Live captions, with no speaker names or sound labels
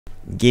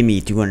Give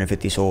me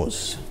 250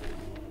 souls.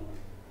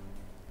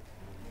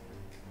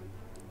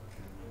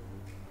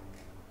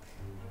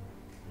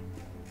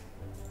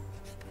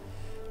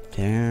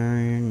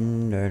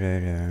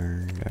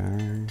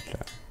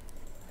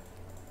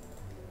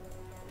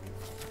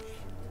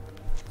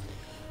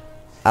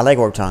 I like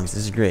warp tongues.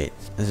 This is great.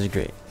 This is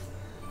great.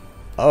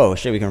 Oh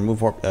shit, we can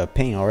remove warp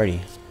pain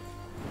already.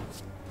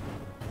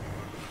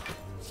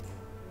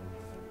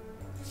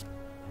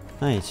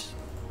 Nice.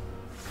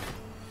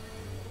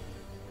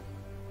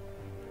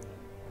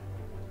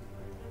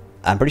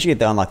 I'm pretty sure you have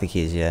to unlock the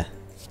keys, yeah.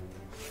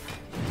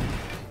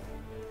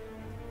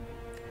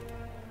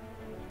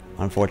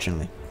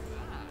 Unfortunately.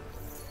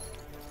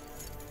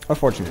 Or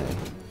fortunately.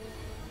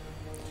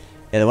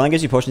 Yeah, the one that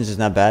gives you potions is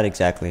not bad,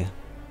 exactly.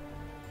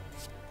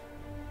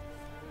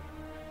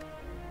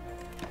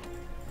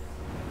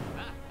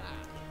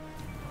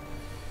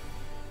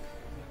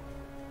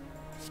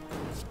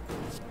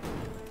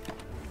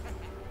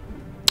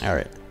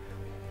 Alright.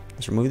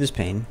 Let's remove this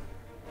pain.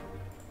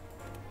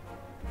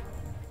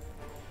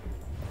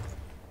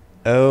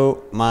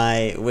 Oh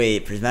my,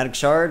 wait, prismatic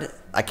shard?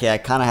 Okay, I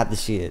kinda have to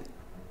see it.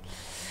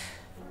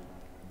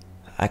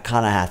 I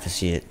kinda have to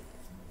see it.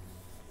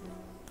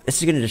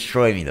 This is gonna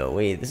destroy me though.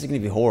 Wait, this is gonna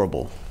be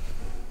horrible.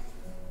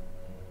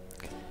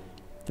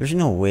 There's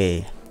no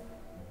way.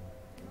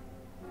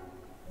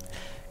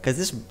 Cause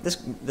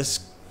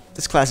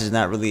this class is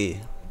not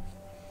really,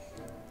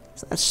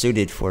 it's not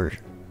suited for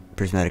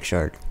prismatic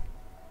shard.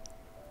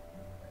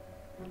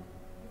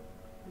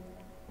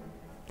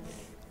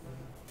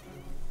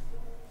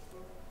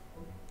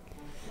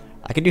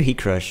 I could do heat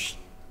crush.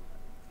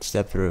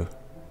 Step through.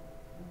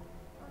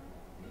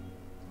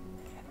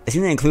 It's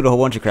gonna include a whole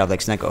bunch of crap like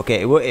Snecko.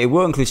 Okay, it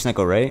will include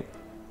Snecko, right?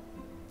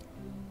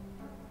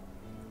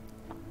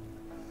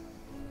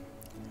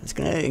 It's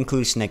gonna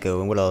include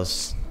Snecko, and what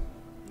else?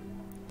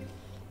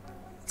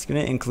 It's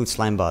gonna include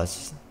Slime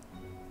Boss.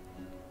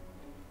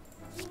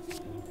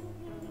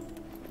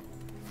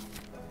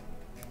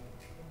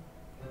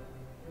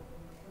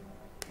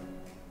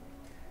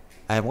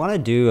 I wanna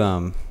do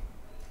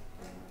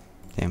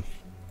damn.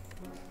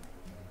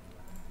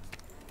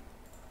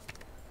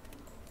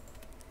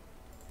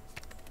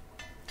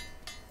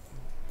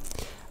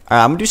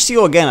 Alright, I'm gonna do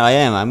seal again.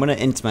 I'm gonna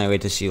int my way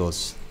to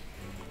seals.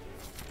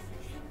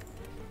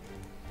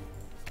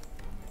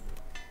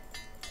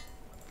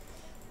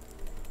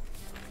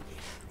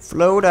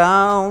 Flow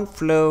down,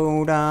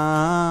 flow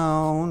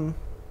down.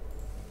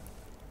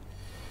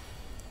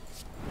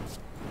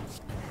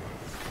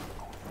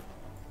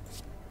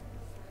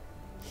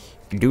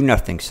 Do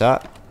nothing, sir.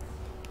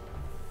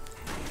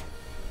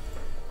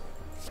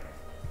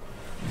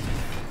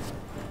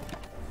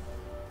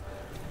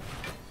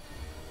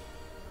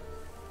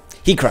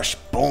 Heat crush,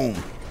 boom.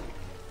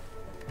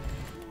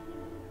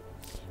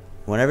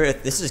 Whenever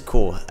this is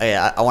cool.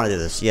 I want to do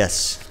this.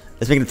 Yes,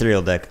 let's make an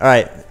ethereal deck. All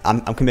right,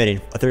 I'm committing.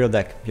 Ethereal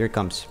deck. Here it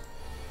comes.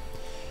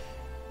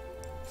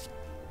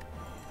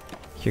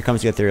 Here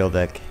comes the ethereal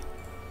deck.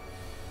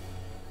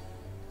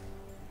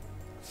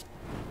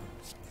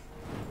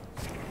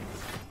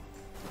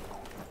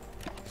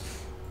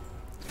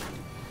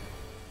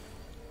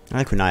 I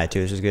like Kunaya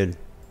too. This is good.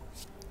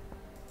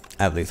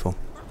 I have lethal.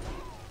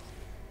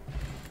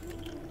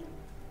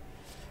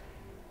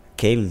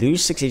 Okay,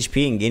 lose 6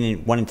 HP and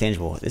gain 1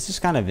 intangible. This is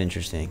kind of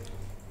interesting.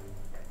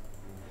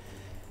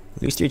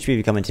 Lose 3 HP,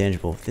 become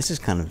intangible. This is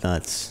kind of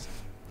nuts.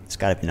 It's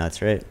gotta be nuts,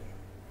 right?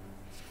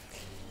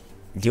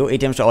 Deal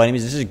 8 damage to all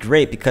enemies. This is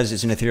great because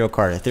it's an ethereal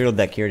card. Ethereal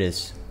deck, here it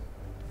is.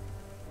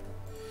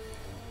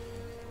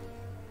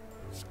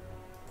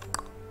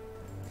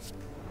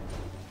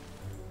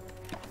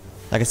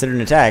 I consider an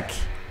attack.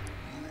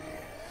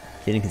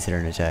 Didn't consider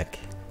an attack.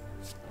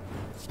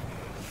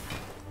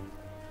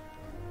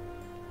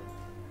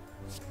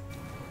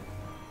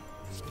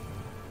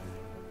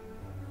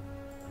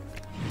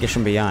 Gifts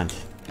from Beyond.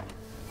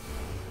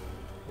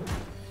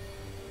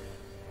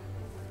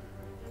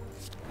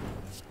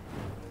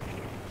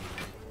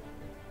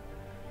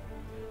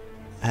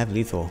 I have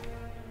lethal.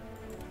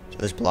 So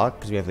this block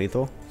because we have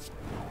lethal.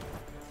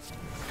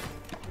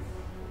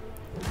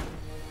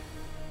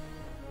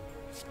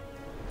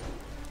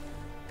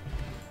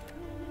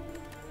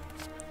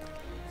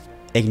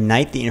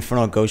 Ignite the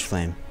Infernal Ghost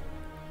Flame.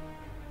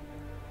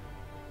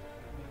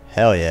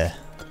 Hell yeah.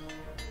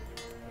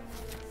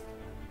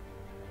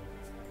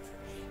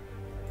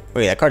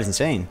 Wait, that card is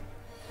insane.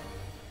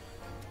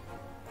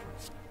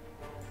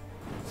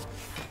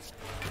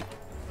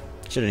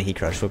 Should have heat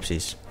crush,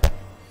 whoopsies.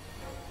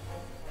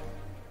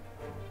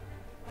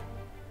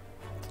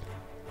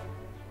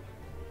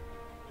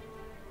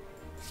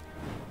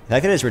 The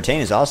fact that it's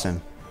retained is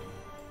awesome.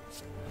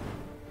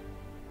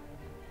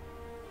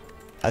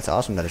 That's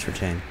awesome that it's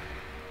retained.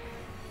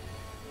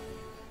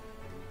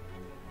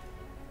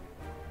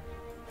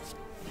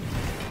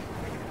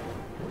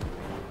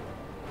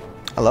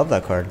 I love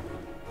that card.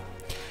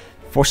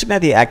 Force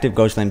ignite the active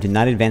Ghost Flame to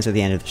not advance at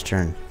the end of this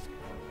turn.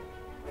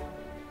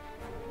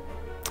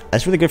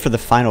 That's really good for the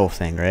final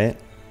thing, right?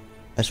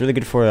 That's really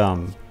good for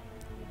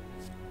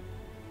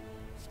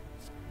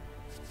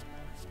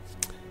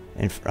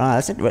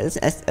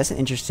That's an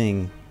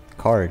interesting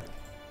card.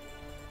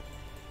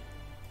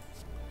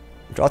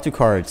 Draw 2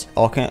 cards.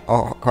 All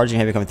cards you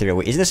have become ethereal.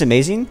 Wait, isn't this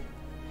amazing?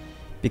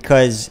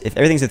 Because if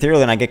everything's ethereal,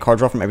 then I get card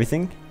draw from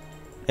everything.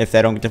 If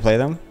I don't get to play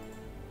them.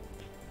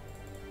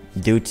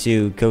 Due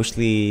to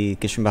ghostly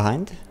gifts from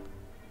behind.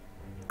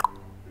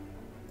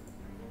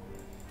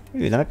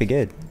 Ooh, that might be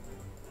good.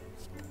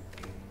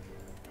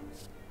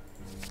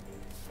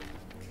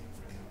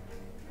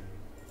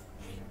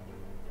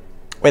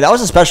 Wait, that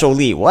was a special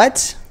elite.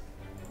 What?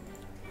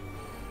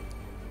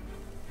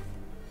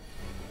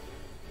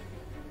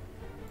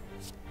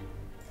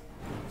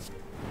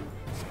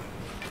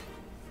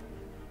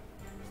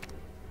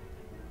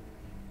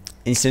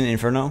 Instant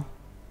Inferno?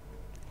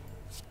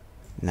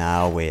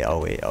 Nah, I'll wait.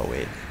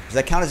 Does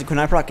that count as a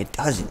Kunai proc? It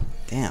doesn't.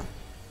 Damn.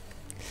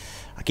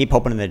 I keep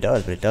hoping that it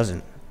does, but it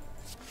doesn't.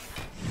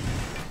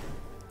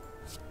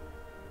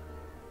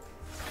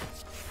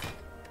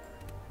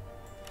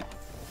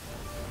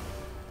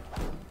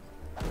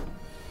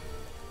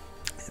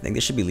 I think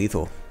this should be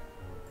lethal.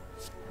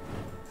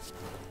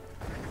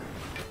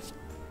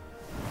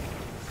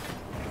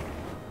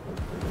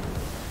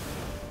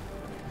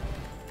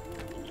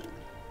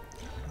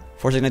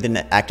 Force ignite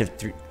the active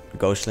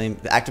ghost flame.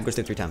 The active goes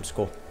through 3 times.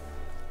 Cool.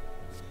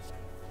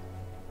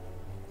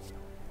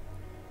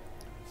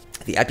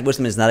 The active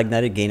wisdom is not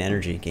ignited. Gain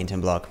energy. Gain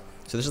 10 block.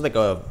 So this is like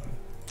a,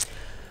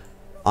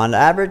 on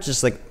average,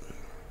 just like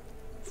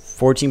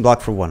 14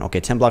 block for 1.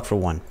 Okay, 10 block for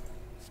 1.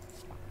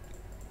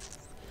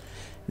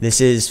 This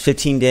is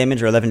 15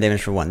 damage or 11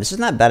 damage for 1. This is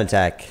not bad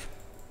attack.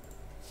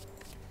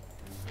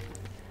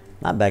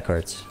 Not bad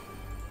cards.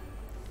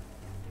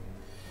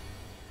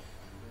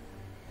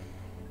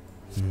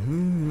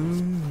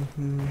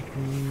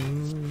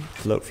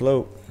 Float,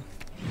 float.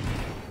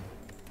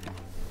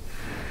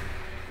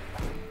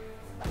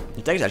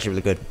 The deck is actually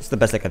really good. It's the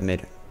best deck I've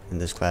made in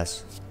this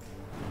class.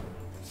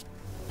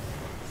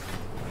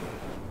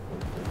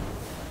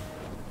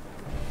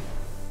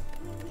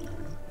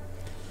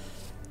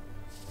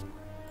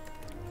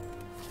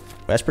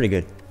 That's pretty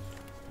good.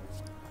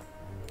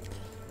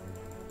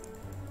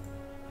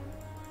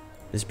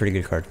 This is a pretty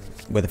good card.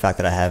 With the fact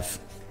that I have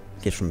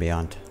Gifts from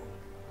Beyond.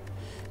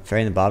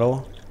 Fairy in the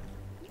bottle.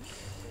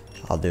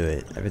 I'll do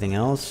it. Everything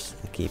else,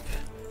 I'll keep.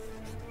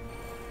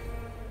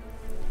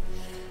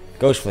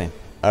 Ghost Flame.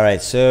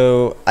 Alright,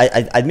 so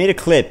I made a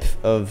clip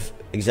of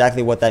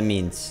exactly what that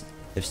means.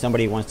 If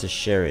somebody wants to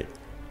share it.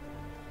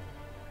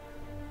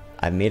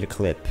 I made a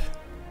clip.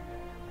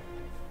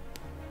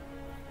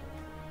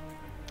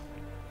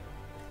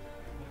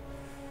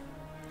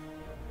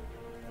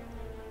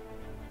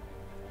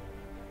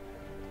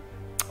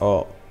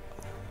 Oh.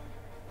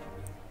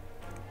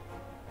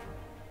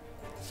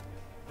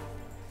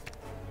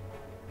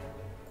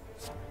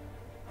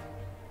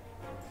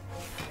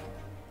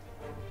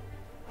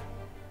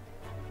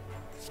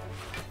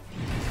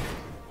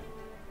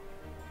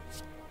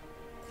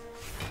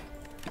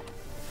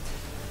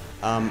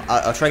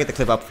 I'll try to get the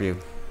clip up for you.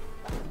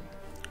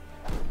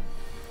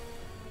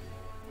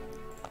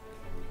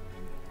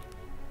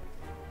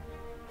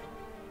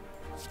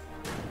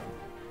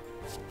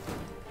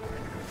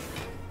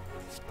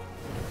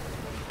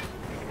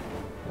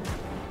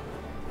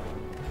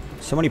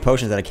 So many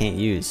potions that I can't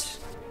use.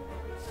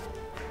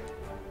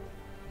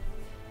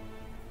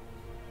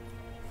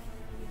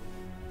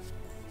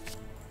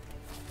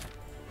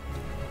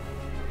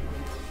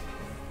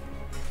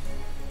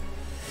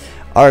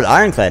 Alright,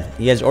 Ironclad.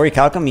 He has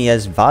Orichalcum, he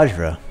has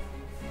Vajra.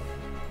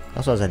 He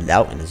also has a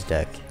Doubt in his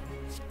deck.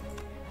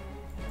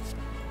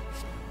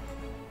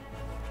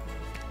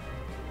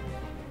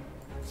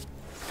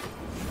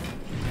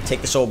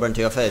 Take the soul burn to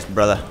your face,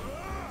 brother.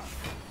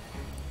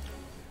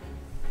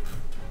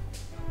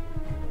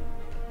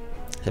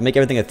 To make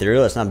everything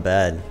ethereal, that's not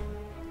bad.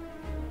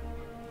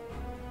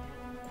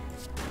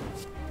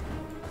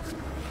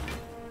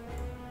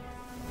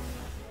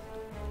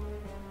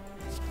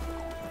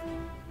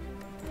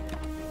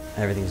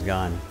 Everything's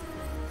gone.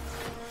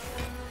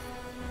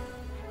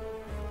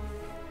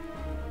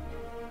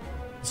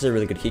 This is a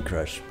really good heat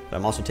crush, but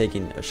I'm also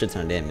taking a shit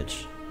ton of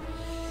damage.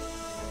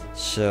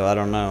 So I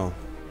don't know.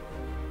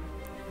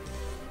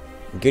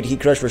 Good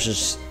heat crush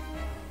versus...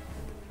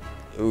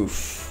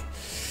 Oof.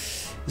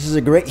 This is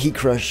a great heat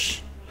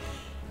crush.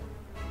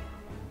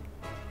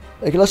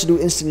 I can also do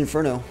instant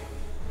inferno.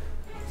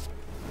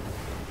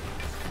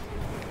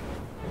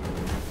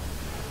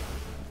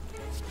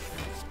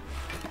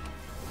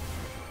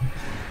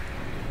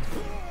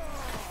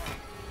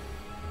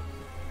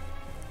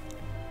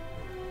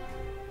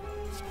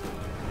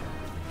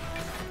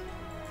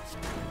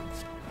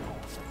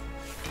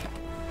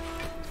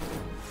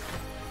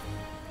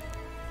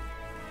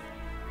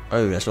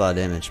 Oh, that's a lot of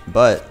damage,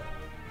 but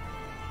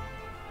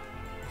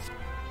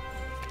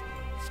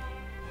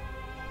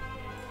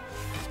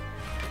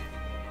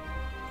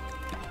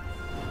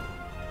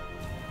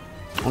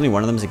only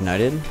one of them is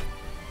ignited.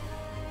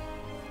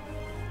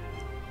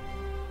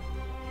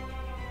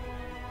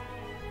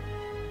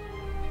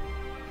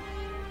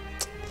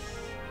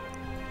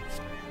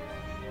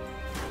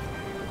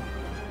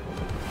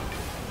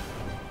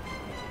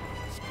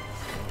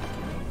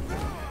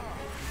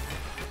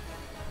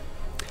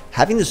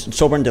 Having this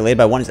soul burn delayed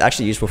by 1 is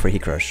actually useful for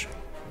Heat Crush.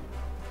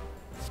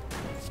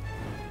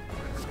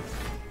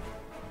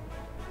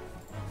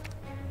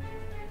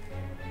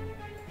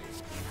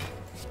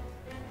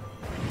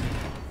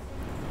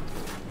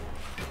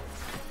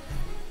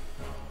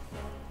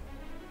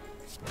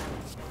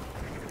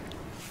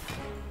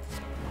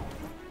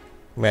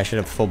 Wait, I should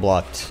have full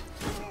blocked.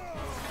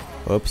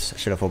 Whoops, I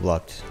should have full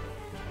blocked.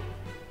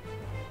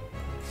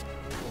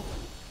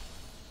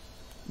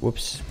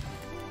 Whoops.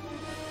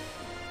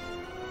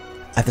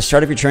 At the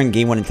start of your turn,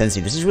 gain 1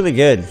 intensity. This is really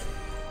good.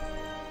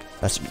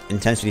 That's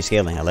intensity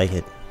scaling. I like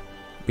it.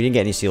 We didn't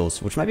get any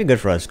seals, which might be good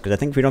for us, because I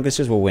think if we don't get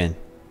seals, we'll win.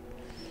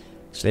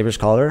 Slaver's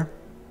Collar?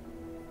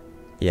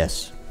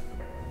 Yes.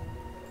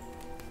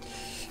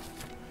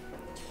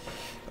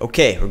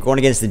 Okay, we're going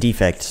against the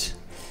defects.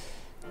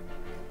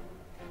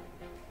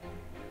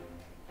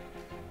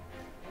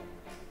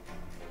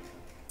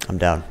 I'm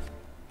down.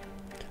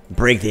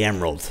 Break the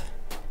emerald.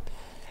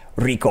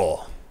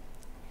 Rico.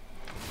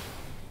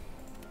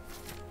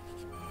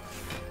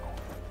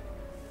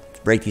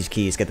 Break these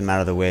keys, get them out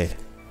of the way.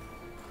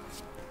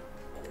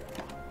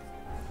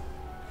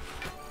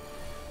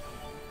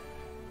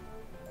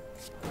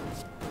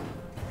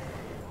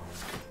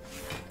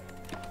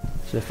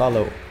 Se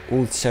follow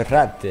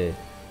Ulcerate.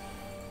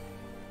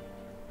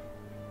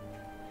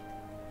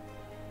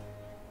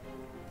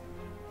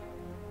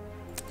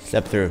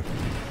 Step through.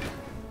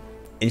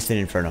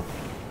 Instant Inferno.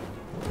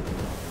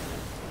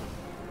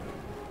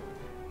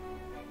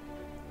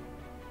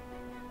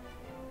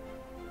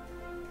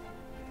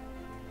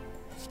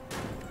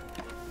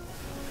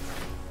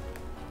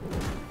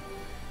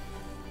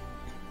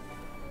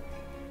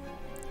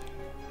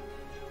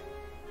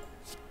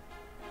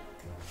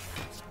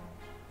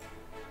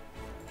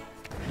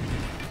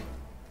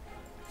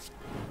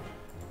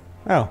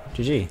 Oh,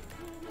 GG.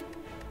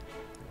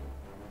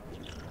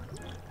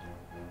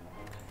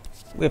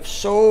 We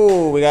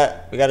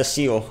have we got a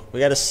seal. We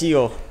got a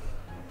seal.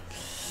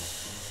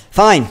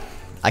 Fine.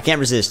 I can't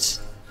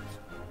resist.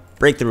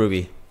 Break the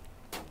ruby.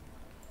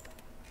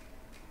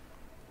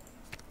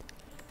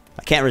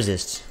 I can't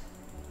resist.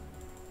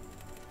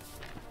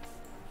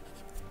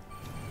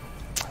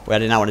 Wait, I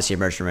did not want to see a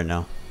merchant right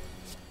now.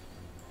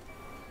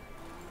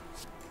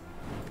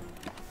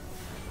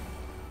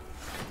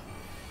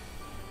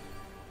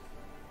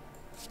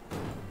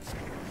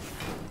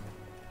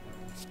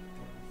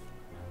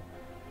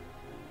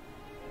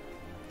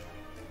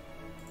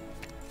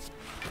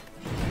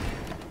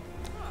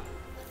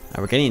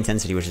 We're getting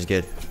intensity, which is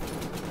good.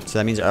 So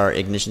that means our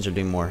ignitions are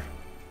doing more.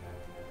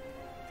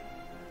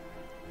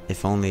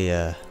 If only,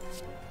 if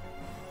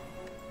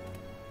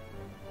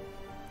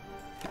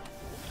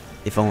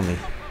only.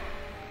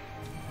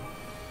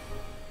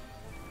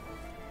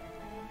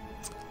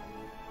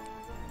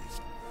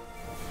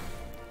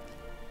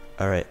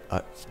 Alright,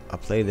 I'll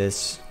play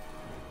this.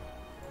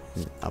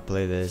 I'll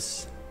play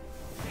this.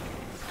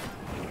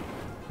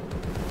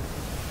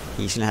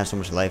 He's gonna have so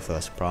much life though,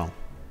 that's a problem.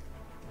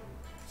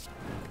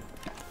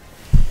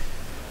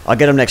 I'll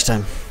get him next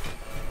time.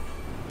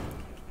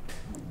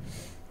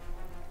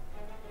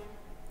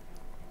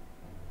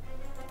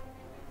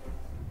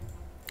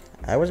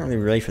 I wasn't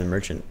really ready for the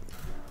merchant.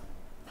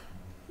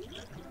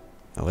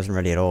 I wasn't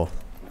ready at all.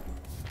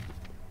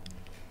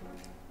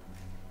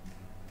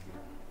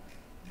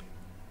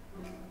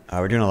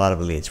 We're doing a lot of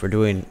elites. We're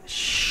doing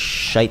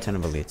shite ton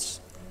of elites.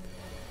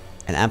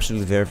 An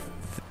absolutely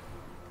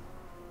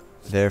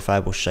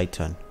verifiable shite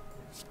ton.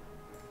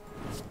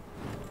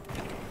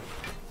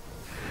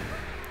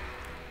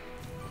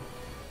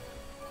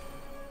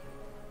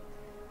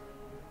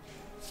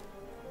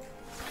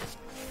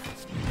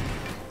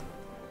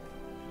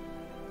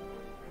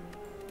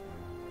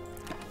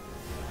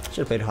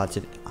 Should have played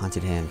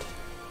Haunted Hand.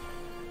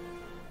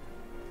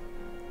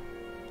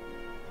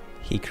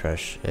 Heat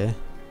Crush, eh?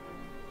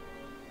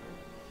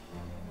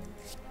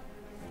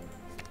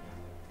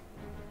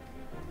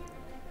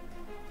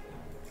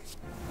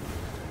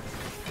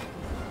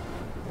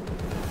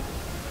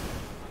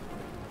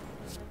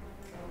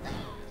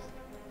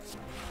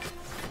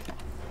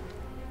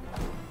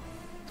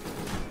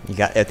 You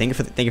got. Thank you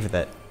for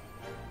that.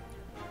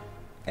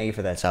 Thank you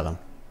for that, Salam.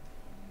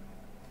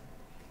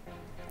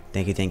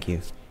 Thank you. Thank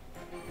you.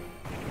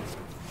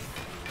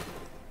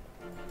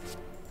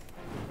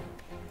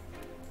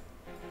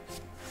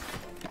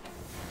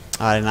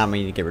 Oh, I did not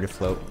mean to get rid of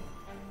float.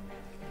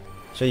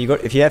 So you go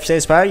if you have Slay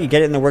the Spire, you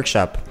get it in the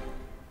workshop.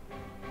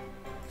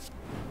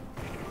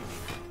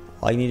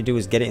 All you need to do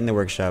is get it in the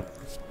workshop.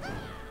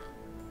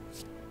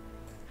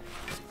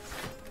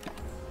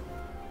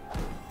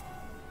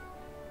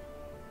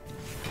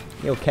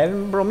 Yo,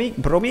 Kevin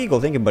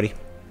Bromeagle, thank you, buddy.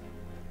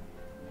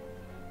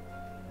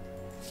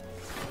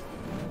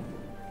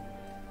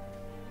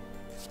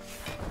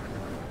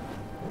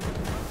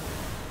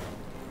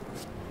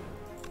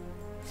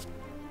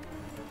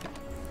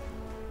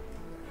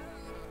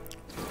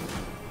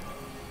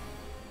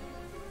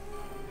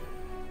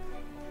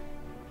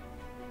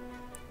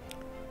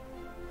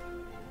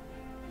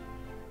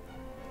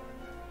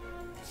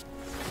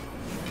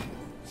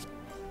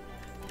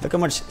 Look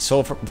how much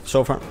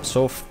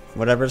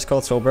whatever it's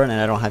called, soul burn,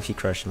 and I don't have heat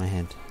crush in my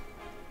hand.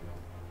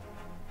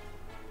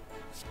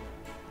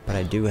 But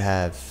I do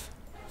have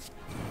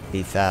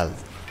lethal.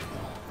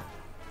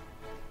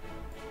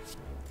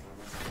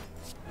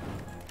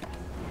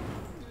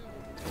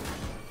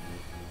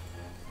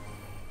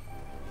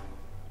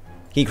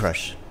 Heat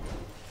crush.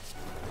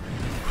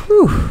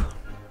 Whew.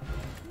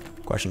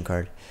 Question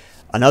card.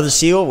 Another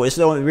seal? Well,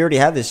 we already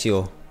have this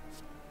seal.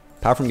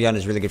 Power from Beyond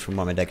is really good for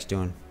what my deck's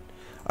doing.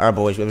 Alright,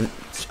 boys, we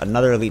have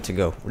another elite to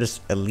go. We're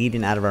just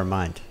eliting out of our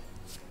mind.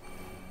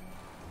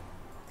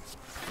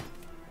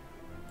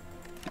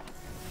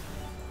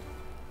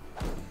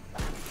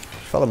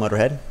 Follow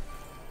Motorhead.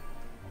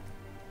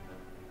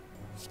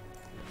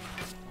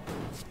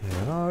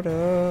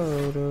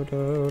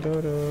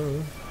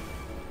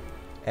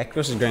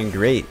 Hexaghost is going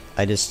great.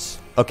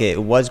 Okay,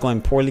 it was going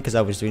poorly because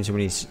I was doing too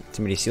many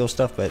seal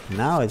stuff, but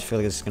now I feel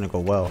like it's gonna go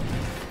well.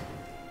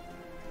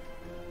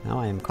 Now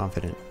I am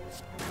confident.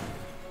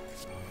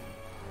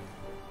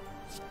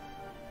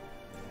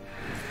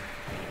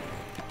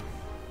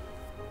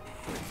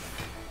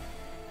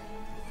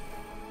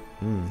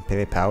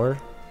 Pivot power.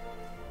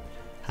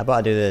 How about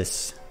I do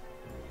this?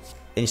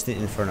 Instant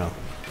Inferno.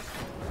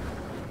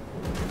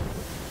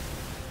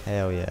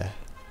 Hell yeah.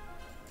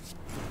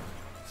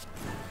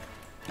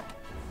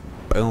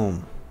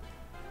 Boom.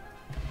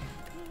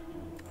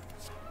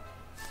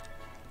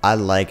 I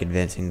like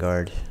advancing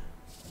guard.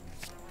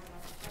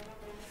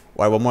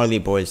 Alright, one more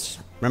elite, boys.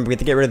 Remember, we have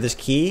to get rid of this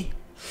key.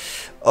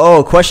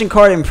 Oh, question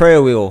card and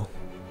prayer wheel.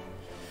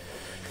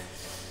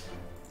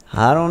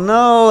 I don't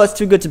know. That's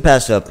too good to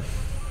pass up.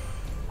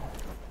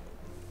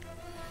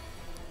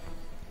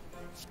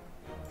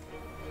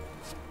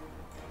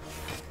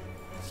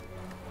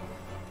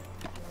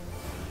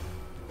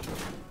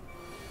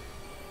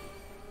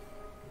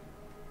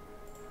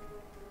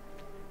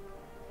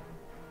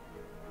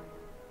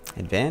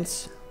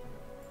 Advance?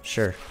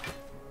 Sure.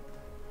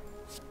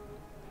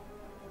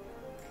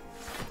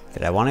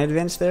 Did I want to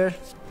advance there?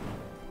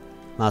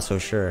 Not so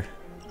sure.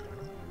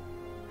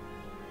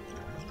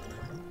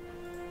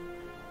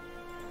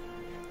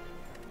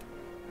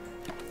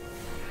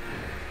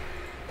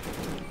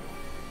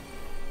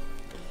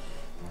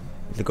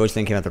 The ghost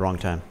thing came at the wrong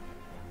time.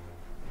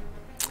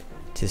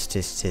 Tisk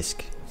tisk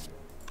tisk.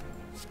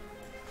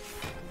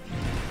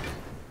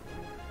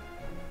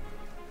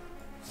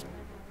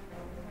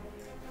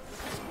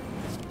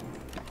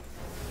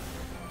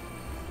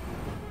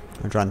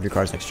 I'm drawing 3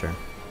 cards next turn.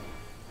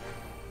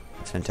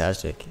 That's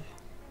fantastic.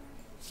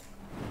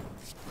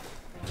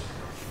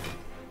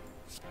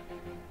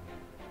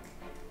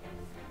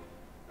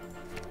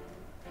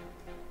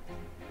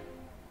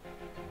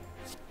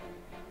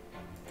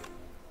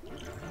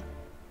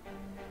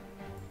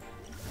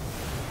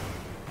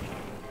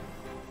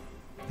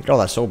 Look at all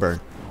that soul burn.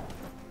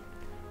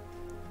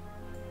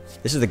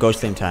 This is the ghost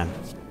theme time.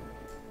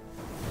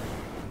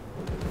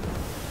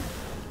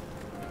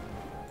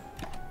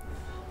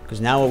 Because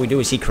now what we do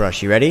is Heat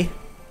Crush. You ready?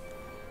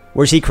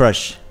 Where's Heat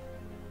Crush?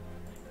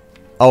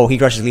 Oh, Heat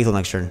Crush is lethal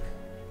next turn.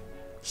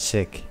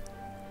 Sick.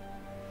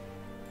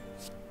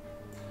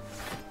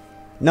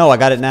 No, I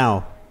got it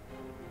now.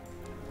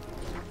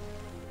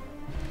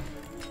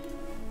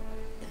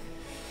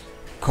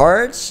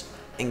 Cards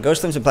and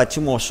Ghost Limbs apply 2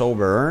 more Soul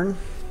Burn.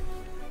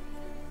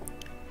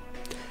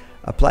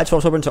 Apply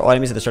 12 Soul Burn to all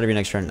enemies at the start of your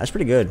next turn. That's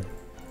pretty good.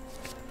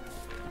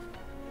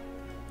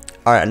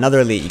 Alright, another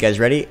elite. You guys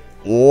ready?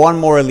 One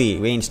more elite.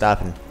 We ain't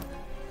stopping.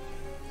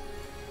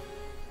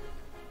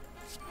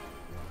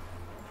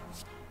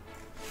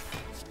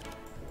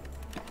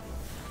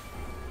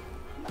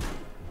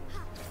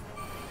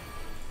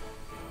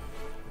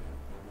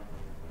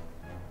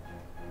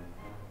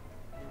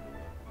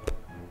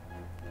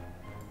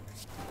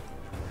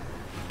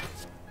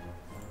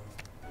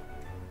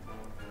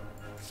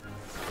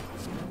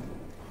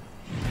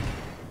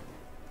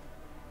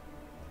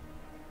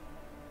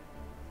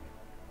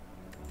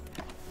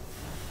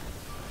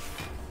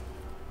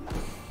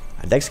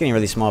 Deck's getting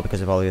really small because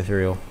of all the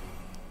ethereal.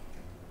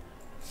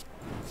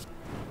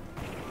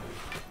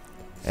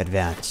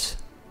 Advance.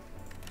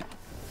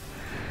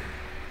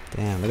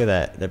 Damn, look at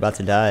that. They're about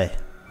to die.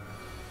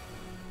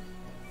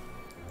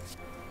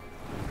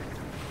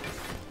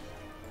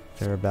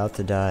 They're about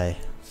to die.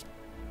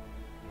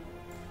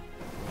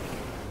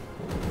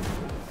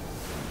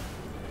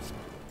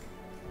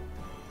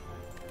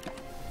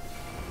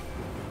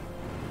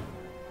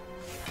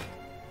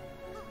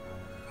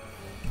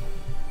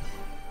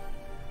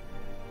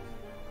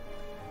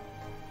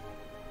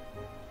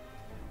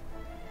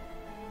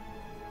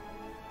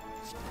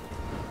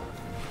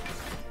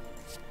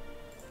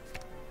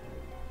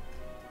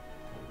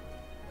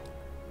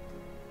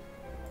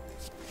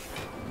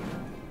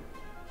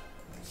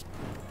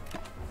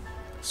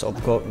 So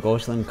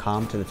Ghostlim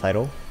calm to the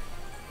title.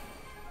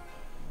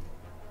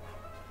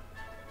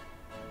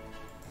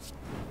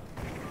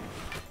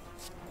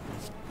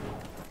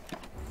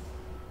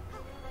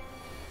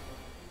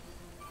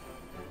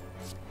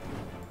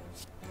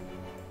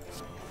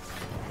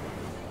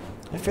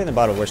 I feel in the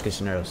bottle worst case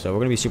scenario, so we're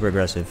gonna be super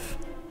aggressive.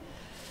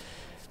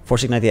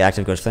 Force ignite the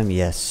active Ghost Flame,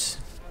 yes.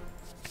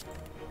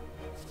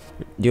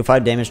 Deal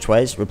 5 damage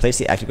twice. Replace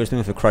the active Ghost Flame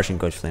with a crushing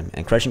Ghost Flame.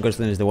 And crushing Ghost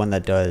Flame is the one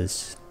that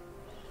does...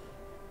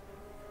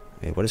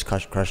 Wait, what is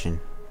crushing?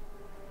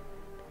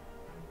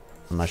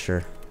 I'm not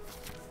sure.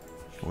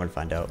 I'm gonna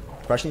find out.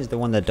 Crushing is the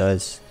one that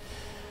does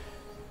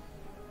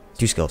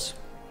 2 skills.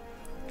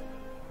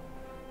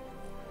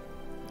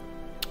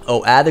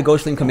 Oh, add the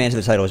Ghost Flame command to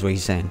the title is what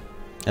he's saying.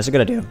 That's a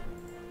good idea.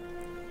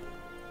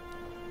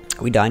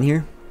 Are we dying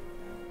here?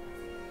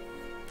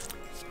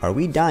 Are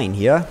we dying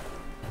here?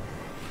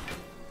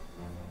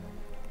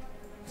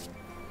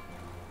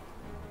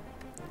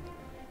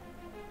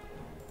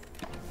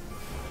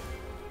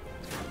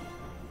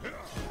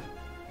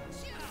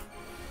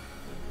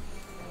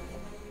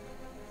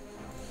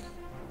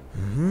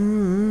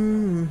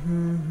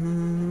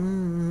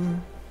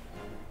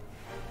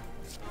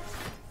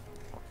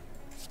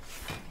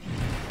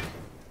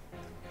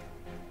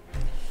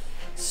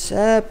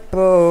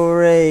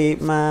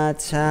 Separate my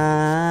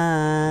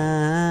time.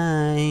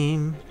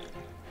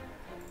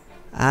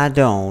 I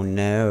don't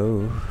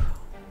know.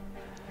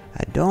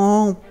 I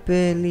don't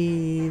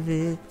believe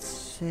it's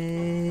safe.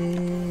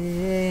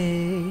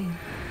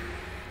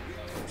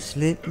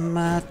 Slit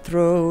my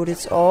throat,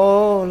 it's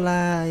all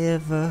I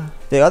ever...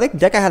 The other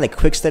deck I had like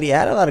quick study. I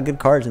had a lot of good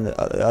cards in the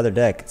other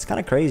deck. It's kind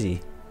of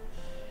crazy.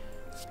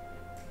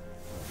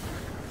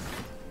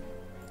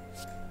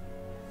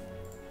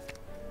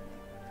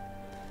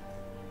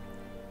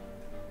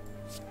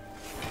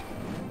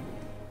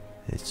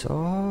 It's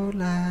all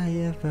I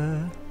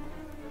ever...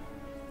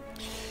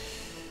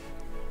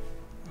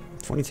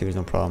 22 is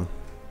no problem.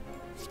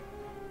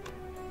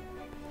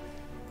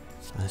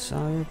 I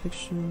saw your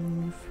picture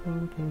in your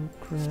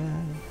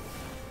photograph.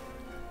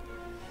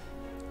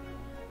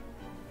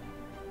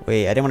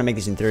 Wait, I didn't want to make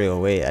these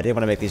ethereal. Wait, I didn't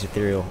want to make these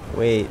ethereal.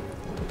 Wait.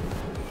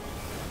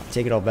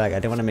 Take it all back. I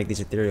didn't want to make these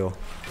ethereal.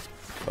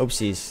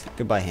 Oopsies.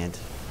 Goodbye, hand.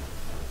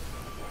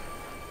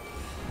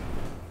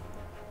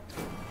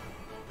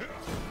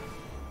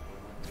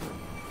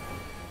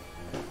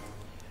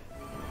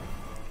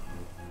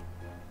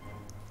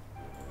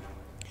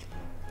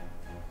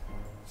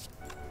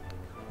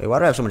 Wait, why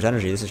do I have so much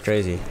energy? This is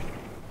crazy.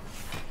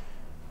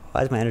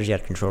 Why is my energy out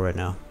of control right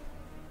now?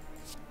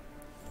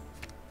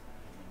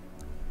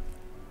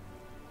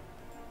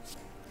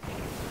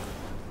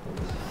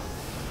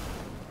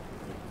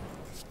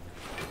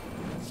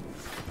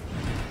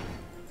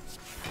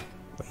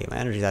 Wait, my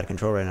energy's out of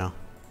control right now.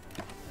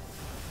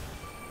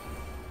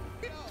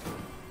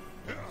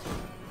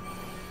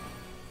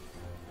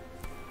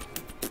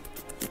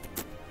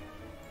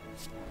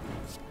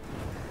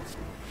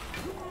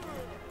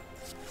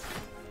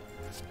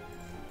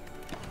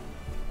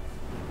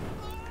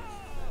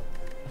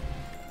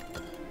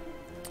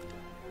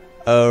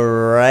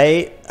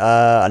 Alright,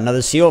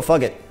 another seal,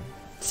 fuck it.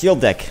 Seal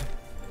deck.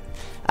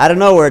 Out of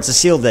nowhere, it's a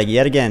seal deck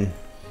yet again.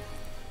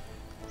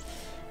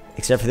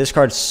 Except for this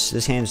card,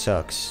 this hand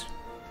sucks.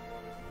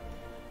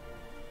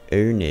 Oh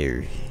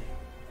no.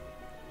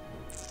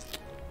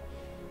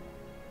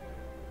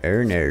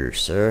 Oh no,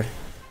 sir.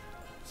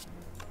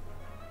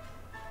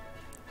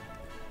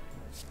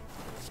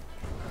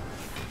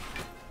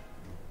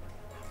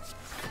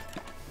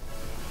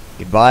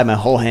 Goodbye, my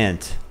whole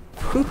hand.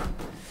 Whew.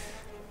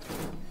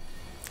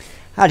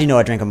 How do you know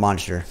I drank a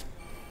monster?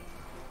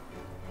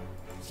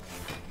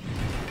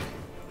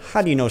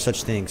 How do you know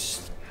such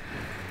things?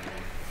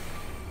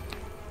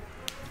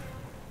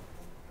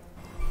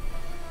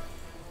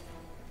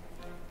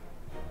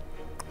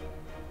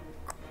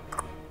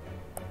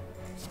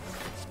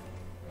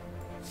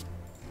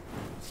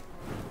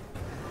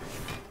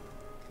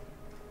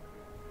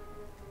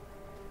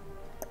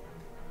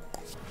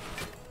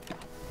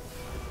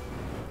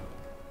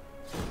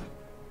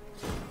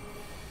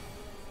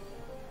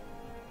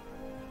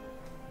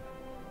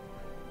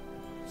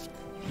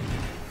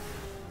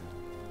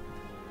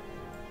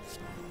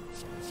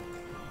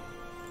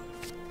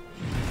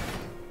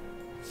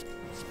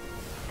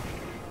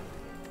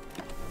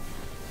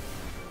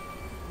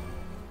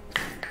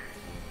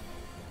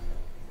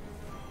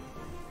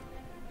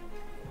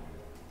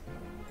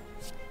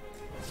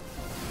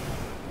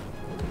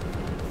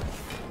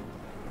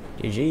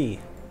 GG.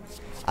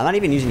 I'm not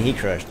even using Heat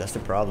Crush, that's the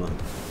problem.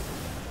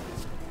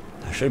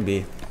 I should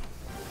be.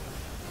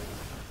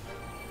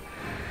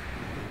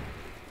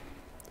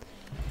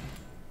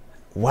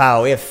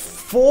 Wow, we have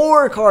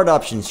 4 card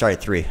options. Sorry,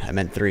 3. I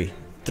meant 3.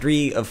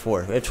 3 of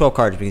 4. We have 12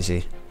 cards, we can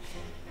see.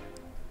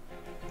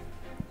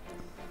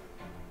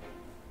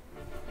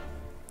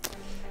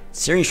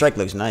 Searing Strike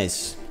looks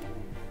nice.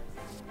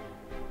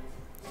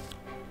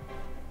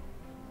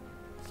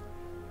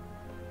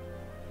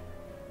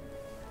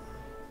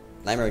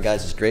 Nightmare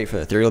Guys is great for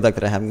the ethereal deck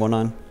that I have going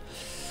on.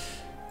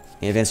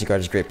 The Advancing card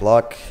is great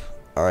block.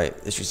 Alright,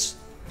 let's just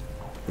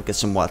get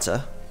some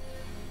water.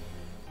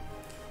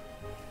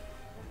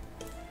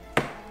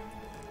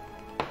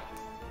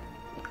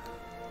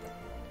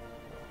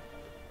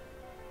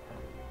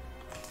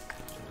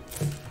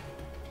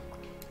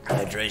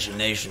 Hydration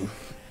Nation.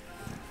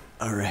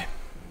 Alright.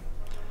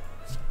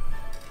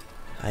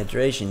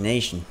 Hydration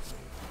Nation.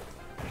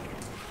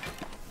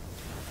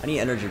 I need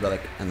energy, but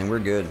like, and then we're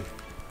good.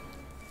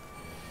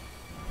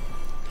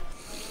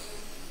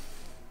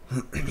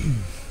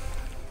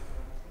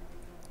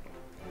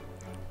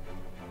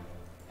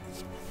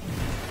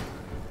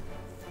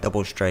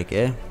 Double strike,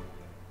 eh?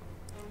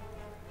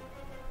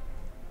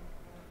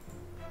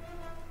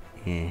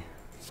 Yeah.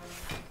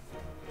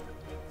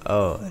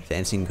 Oh,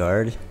 advancing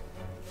guard?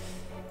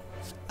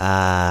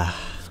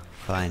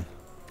 Fine.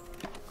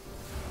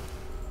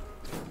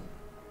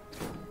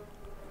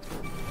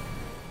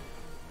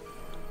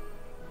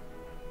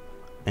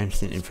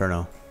 Instant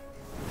Inferno.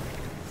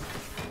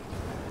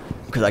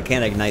 Because I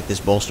can't ignite this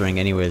bolstering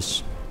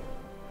anyways.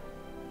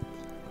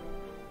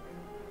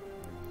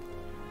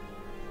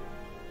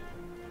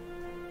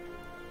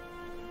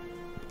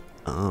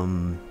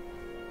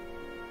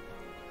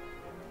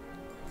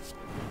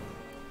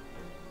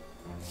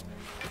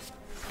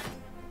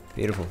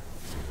 Beautiful.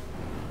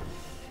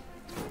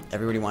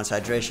 Everybody wants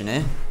hydration,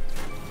 eh?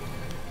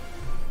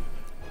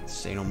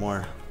 Say no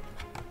more.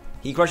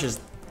 Heat crushes.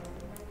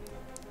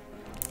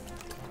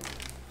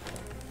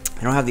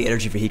 I don't have the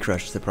energy for heat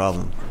crush, is the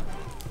problem.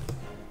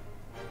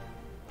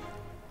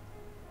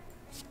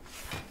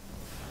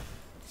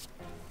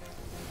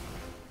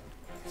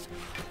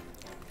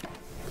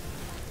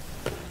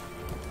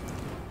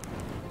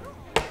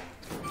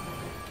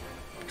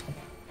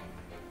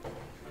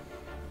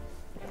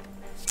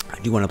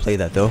 I do want to play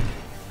that though.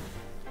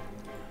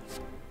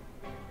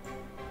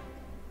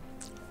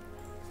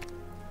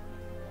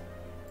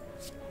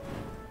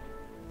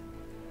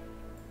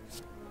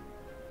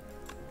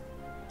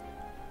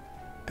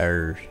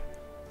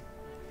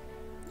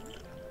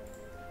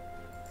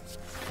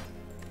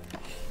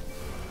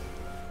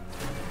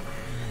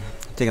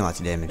 Taking lots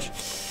of damage.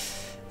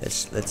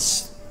 Let's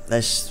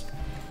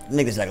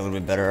make this deck a little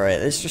bit better. Alright,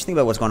 let's just think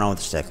about what's going on with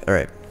this deck.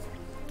 Alright.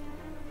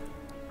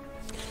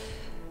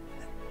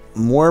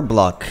 More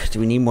block. Do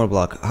we need more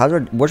block?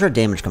 Where's our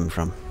damage coming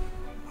from?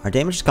 Our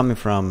damage is coming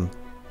from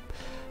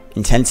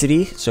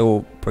intensity.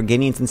 So we're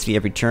gaining intensity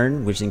every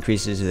turn, which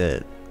increases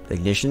the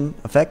ignition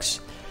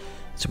effects.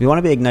 So we want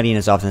to be igniting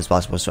as often as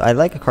possible. So I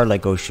like a card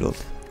like Ghost Shield.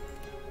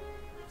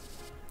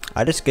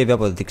 I just gave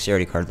up a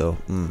dexterity card though.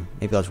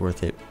 Maybe that's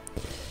worth it.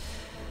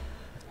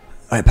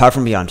 Alright, Power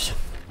from Beyond.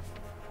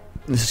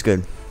 This is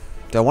good.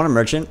 Do I want a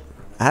merchant?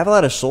 I have a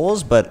lot of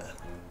souls, but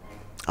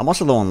I'm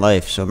also low on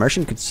life, so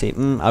merchant could say,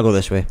 I'll go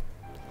this way.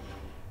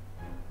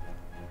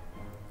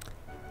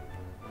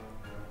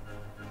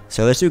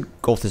 So let's do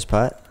Cultist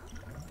Pot.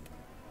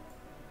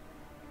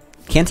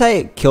 Can't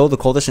I kill the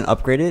Cultist and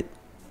upgrade it?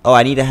 Oh,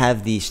 I need to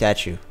have the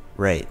statue.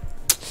 Right.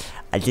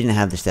 I didn't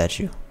have the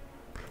statue.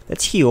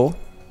 Let's heal.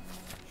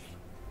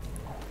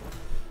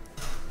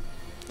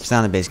 It's not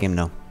in the base game,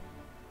 no.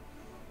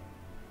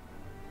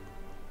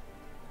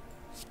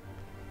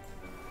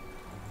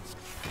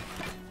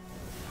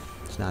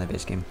 It's not a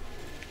base game.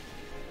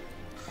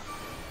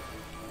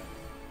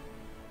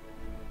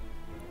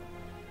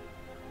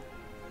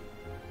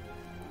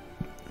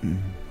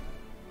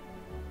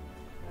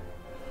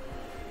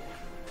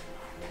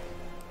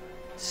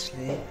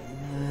 Slay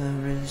the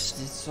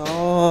wrist, it's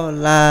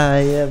all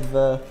I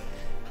ever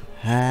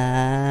had.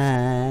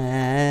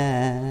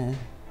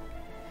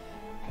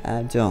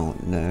 I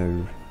don't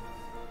know.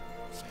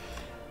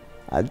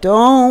 I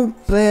don't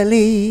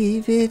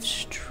believe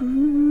it's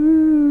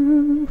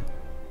true.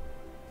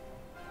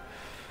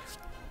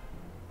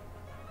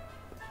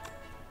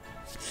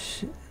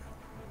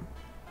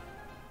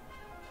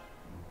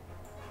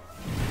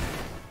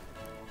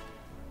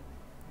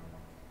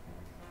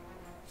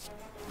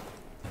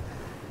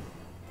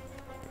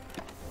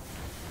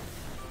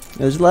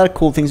 There's a lot of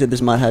cool things that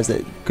this mod has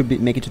that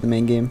could make it to the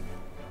main game.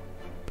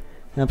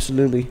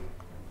 Absolutely.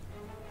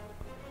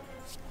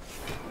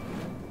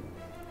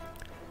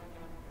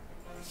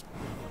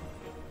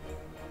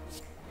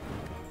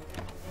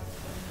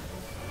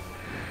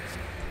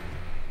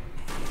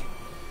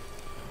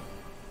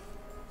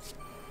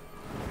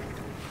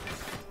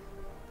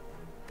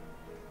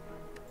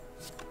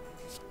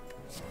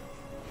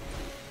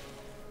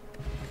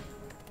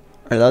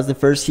 Alright, that was the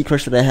first heat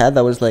crush that I had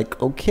that was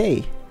like,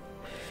 okay.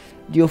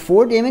 Deal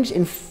 4 damage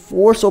and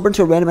 4 soul burn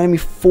to a random enemy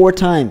 4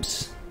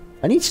 times.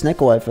 I need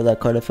Snecko Eye for that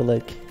card, I feel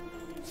like.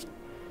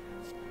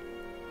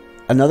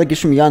 Another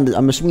gift from beyond.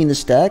 I'm assuming the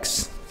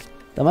stacks.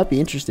 That might be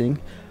interesting.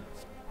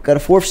 Got a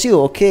 4th seal.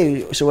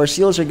 Okay, so our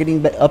seals are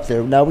getting up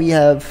there. Now we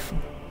have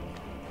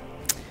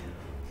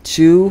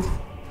 2,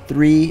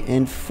 3,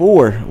 and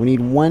 4. We need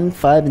 1,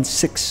 5, and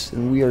 6.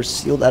 And we are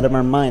sealed out of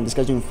our mind. This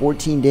guy's doing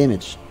 14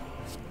 damage.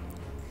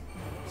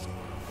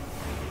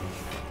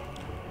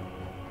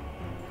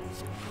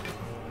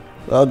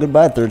 Well,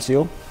 goodbye, 3rd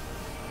seal.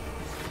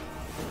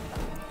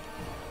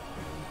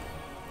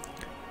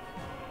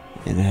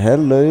 And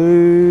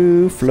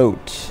hello,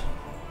 float.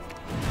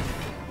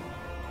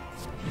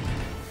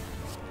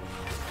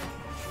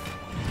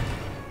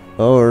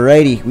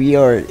 Alrighty, we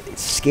are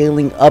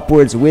scaling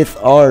upwards with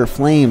our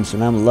flames,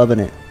 and I'm loving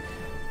it.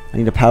 I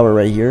need a power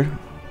right here.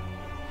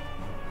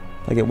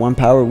 If I get 1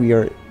 power, we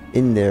are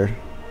in there.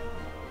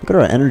 Look at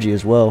our energy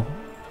as well.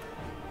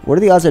 What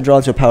are the odds I draw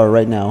into a power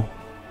right now?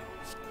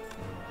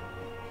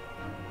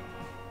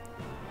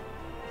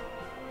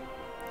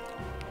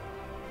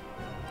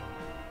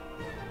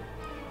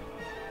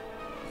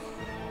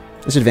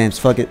 Let's advance.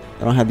 Fuck it.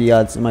 I don't have the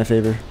odds in my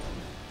favor.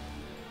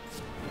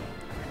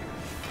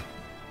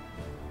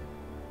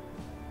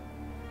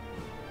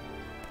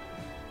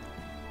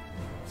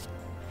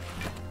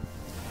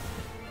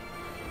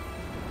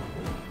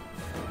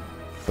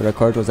 But our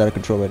card was out of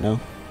control right now.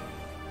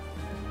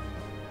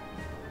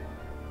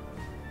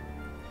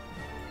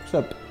 What's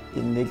up,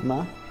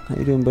 Enigma? How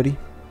you doing, buddy?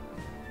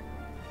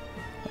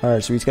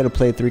 Alright, so we just gotta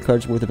play 3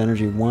 cards worth of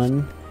energy.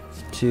 1,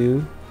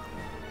 2.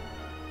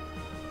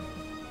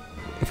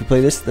 If we play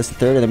this, that's the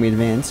 3rd, and then we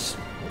advance.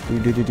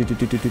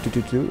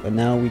 And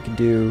now we can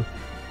do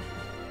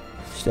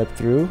step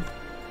through.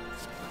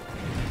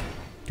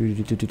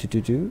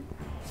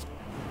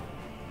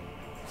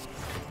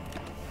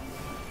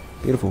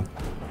 Beautiful.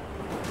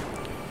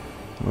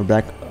 We're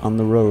back on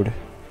the road.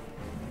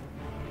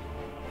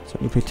 So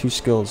we play 2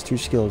 skills. 2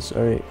 skills.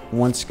 Alright,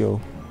 1 skill.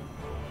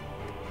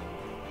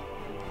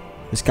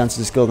 This counts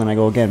as a skill, then I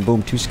go again.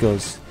 Boom, 2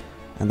 skills.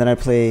 And then I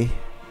play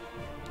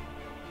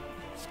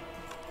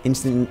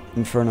Instant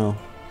Inferno.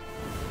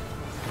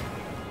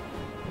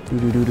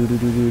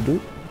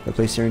 I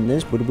play Searing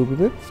this.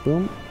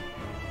 Boom.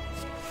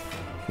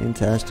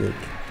 Fantastic.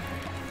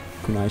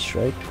 Kunai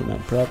Strike. Kunai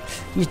Prop.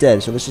 He's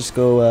dead, so let's just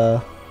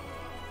go.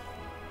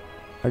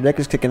 Our deck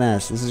is kicking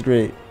ass. This is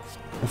great.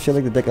 I feel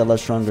like the deck got a lot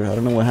stronger. I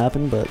don't know what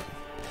happened, but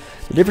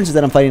the difference is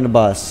that I'm fighting a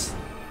boss.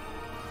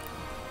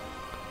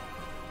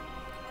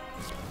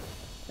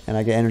 And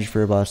I get energy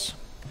for a boss.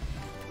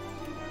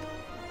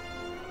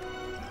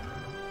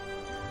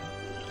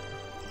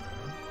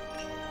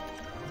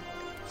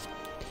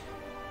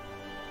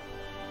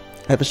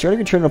 At the start of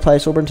your turn, apply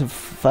Soul Burn to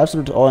 5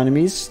 silver to all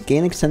enemies.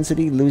 Gain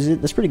intensity, lose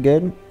it. That's pretty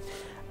good.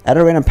 Add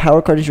a random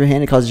power card into your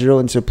hand and cause 0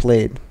 into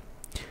played.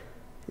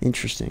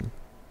 Interesting.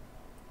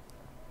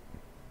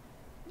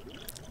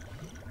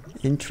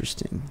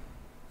 Interesting.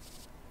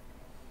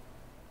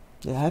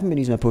 Yeah, I haven't been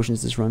using my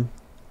potions this run.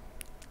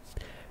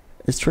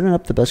 Is turning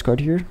up the best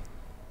card here?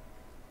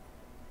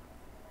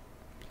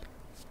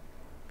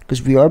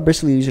 Because we are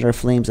basically using our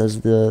flames as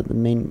the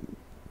main...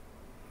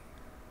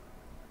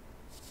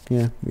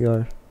 Yeah, we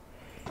are.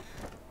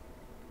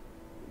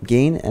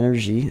 Gain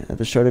energy at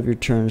the start of your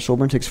turn.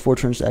 Soulburn takes 4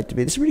 turns to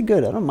activate. This is pretty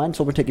good. I don't mind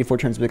Soulburn taking 4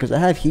 turns because I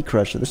have Heat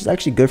Crush, so this is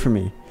actually good for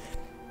me.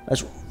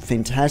 That's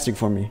fantastic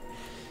for me.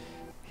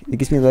 It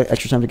gives me a little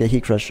extra time to get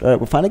Heat Crush. Alright,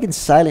 we're finally getting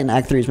Silent in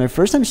Act 3. It's my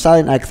first time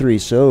Silent in Act 3,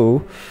 so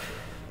I'm a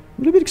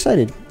little bit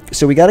excited.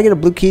 So we gotta get a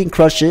blue key and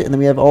crush it, and then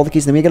we have all the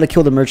keys, and then we gotta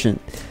kill the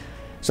merchant.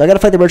 So I gotta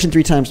fight the merchant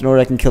 3 times in order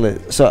I can kill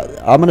it. So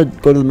I'm gonna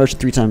go to the merchant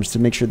 3 times to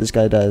make sure this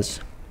guy dies.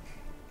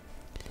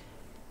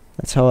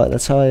 That's how I I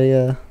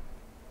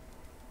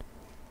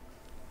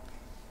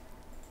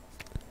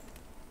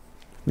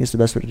think it's the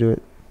best way to do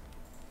it.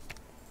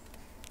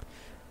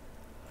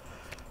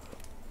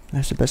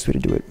 That's the best way to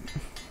do it.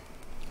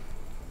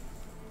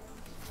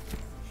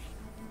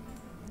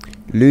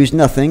 Lose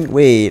nothing.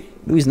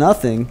 Wait, lose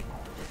nothing?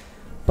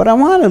 But I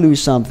want to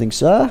lose something,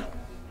 sir.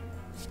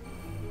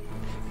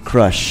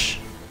 Crush.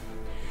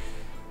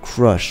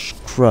 Crush,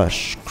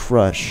 crush,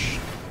 crush.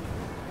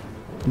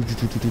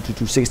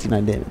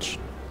 69 damage.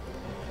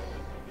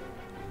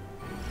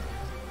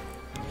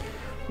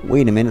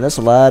 Wait a minute, that's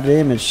a lot of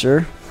damage,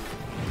 sir.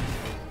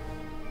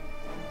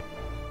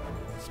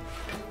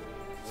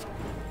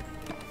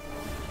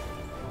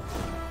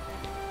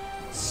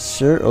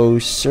 Sir, oh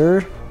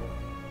sir.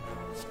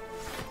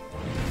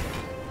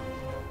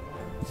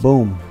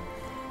 Boom.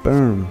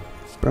 Boom.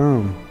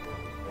 Boom.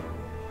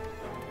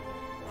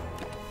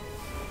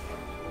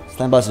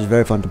 Slime boss is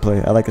very fun to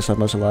play. I like the slime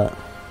boss a lot.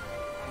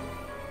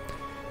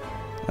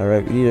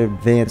 Alright, we need to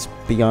advance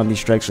beyond these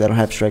strikes so I don't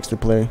have strikes to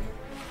play.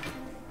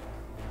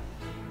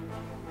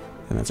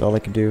 And that's all I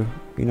can do.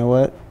 You know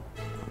what?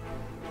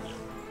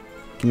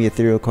 Give me an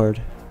ethereal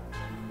card.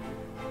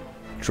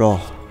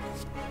 Draw.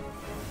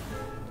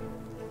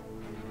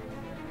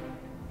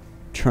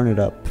 Turn it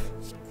up.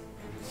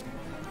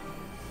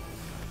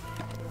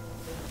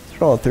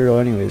 Draw ethereal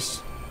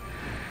anyways.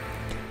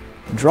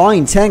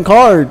 Drawing 10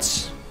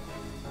 cards!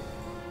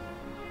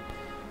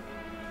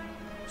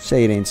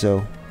 Say it ain't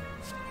so.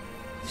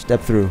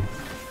 Step through.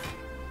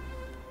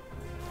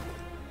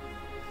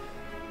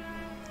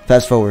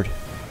 Fast forward.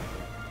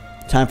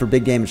 Time for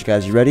big damage,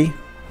 guys. You ready?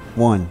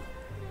 1,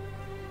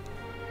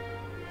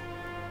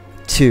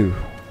 2,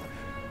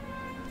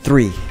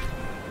 3.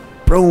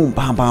 Boom!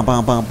 Bam! Bam!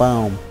 Bam! Bam!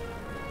 Bam!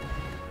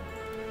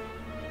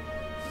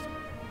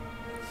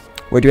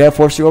 Wait, do we have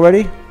 4 steel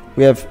already?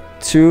 We have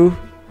 2,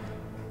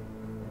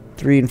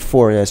 3, and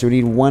 4. Yeah, so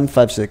we need 1,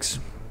 5, 6.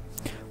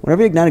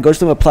 Whenever you ignite a ghost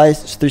storm, apply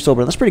 3 soul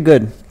burn. That's pretty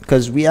good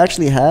because we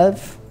actually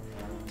have.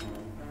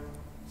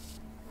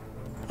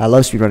 I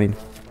love speedrunning.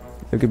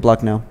 A good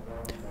block now.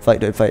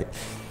 Fight, dude, fight.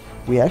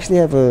 We actually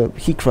have a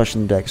Heat Crush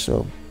in the deck,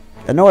 so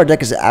I know our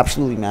deck is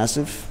absolutely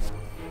massive.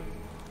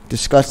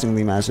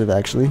 Disgustingly massive,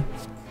 actually.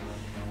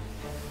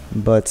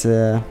 But,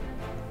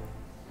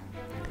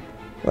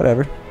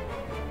 whatever.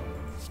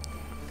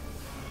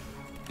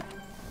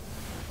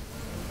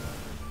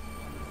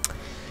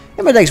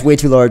 And my deck's way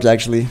too large,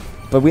 actually.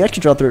 But we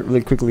actually draw through it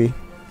really quickly.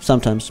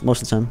 Sometimes.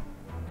 Most of the time.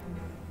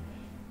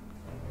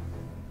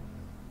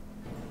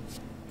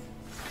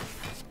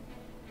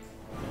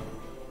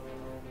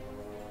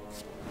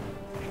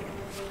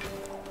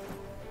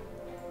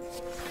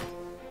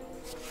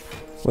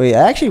 Wait,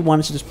 I actually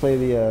wanted to just play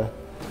the,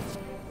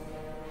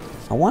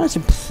 I wanted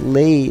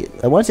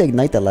to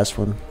ignite that last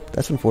one.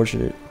 That's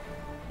unfortunate.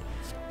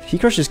 He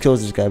Crush just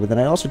kills this guy, but then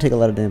I also take a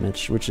lot of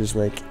damage, which is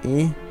like,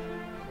 eh.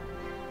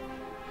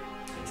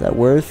 Is that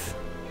worth?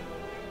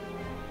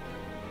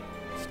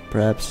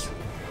 Perhaps.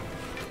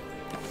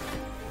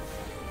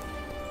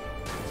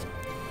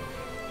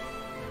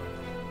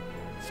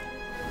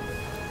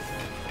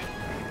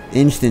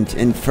 Instant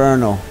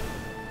Inferno.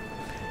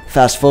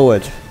 Fast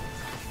forward.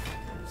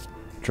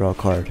 Draw a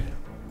card.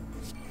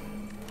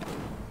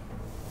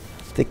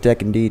 Thick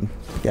deck indeed.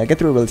 Yeah, I get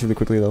through it relatively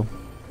quickly though.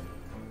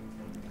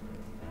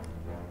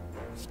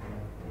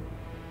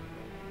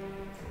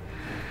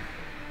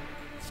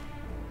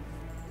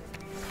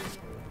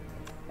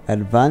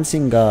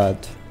 Advancing God.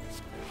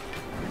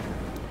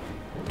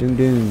 Doom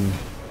doom.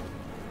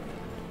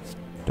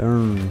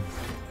 Darn.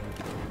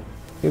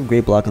 We have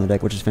great block on the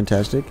deck, which is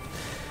fantastic.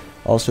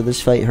 Also,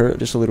 this fight hurt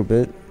just a little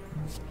bit.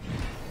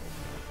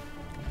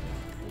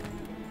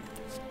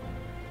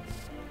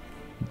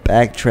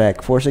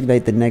 Backtrack. Force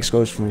ignite the next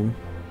Ghost Flame.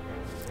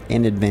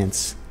 And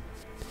advance.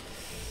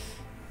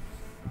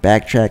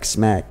 Backtrack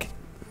smack.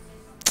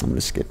 I'm gonna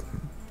skip.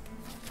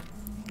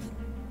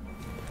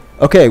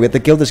 Okay, we have to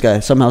kill this guy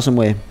somehow, some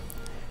way.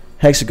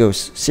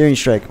 Hexaghost. Searing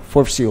Strike.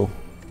 4th Seal.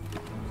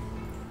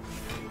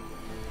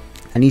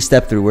 I need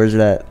step through. Where's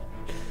it at?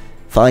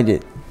 Find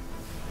it.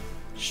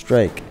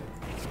 Strike.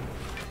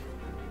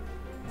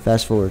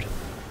 Fast forward.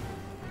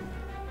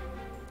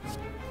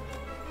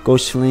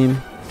 Ghost Flame.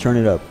 Turn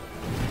it up.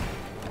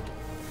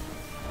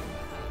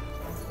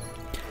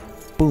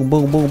 Boom,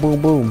 boom, boom,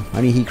 boom, boom. I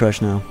need Heat Crush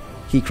now.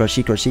 Heat Crush,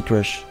 Heat Crush, Heat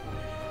Crush.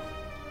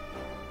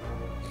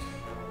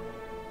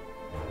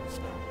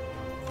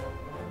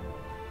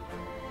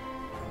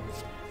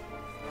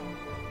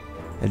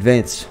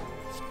 Advance.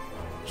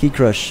 Heat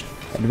Crush.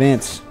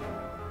 Advance.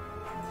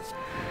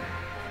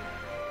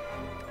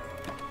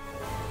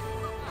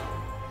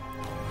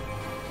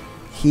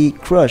 Heat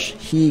Crush.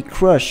 Heat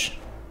Crush.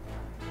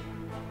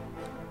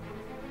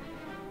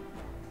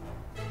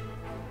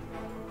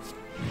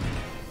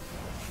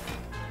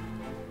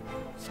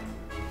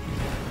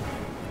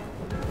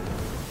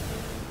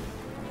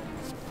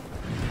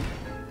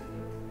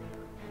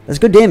 That's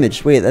good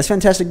damage. Wait, that's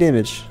fantastic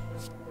damage.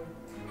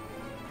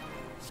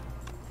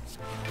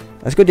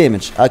 That's good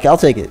damage. Okay, I'll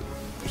take it.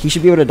 He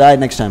should be able to die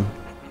next time.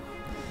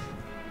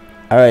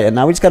 Alright, and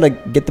now we just gotta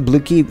get the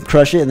blue key,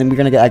 crush it, and then we're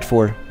gonna get Act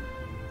 4.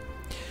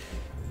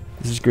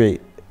 This is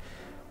great.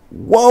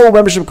 Whoa,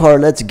 membership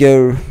card. Let's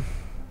go.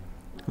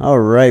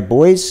 Alright,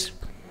 boys.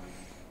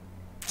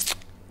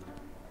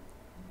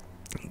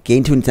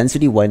 Gain 2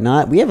 intensity. Why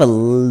not? We have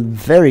a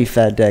very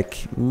fat deck.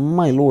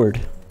 My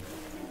lord.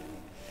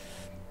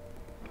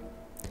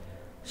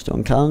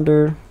 Stone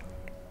Calendar.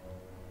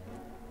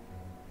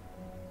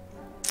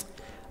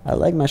 I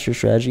like Master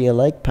Strategy. I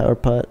like Power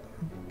Pot.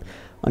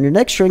 On your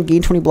next turn,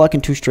 gain 20 block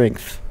and 2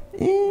 strength.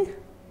 I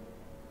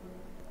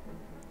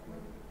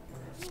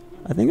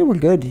think that we're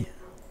good.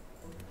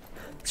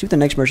 Let's see what the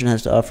next merchant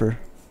has to offer.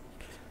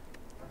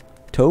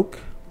 Toke?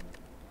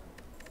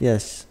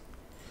 Yes.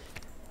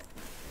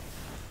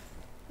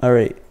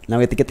 Alright, now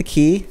we have to get the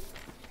key.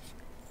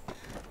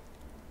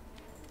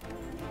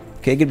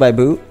 Okay, goodbye,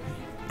 boot.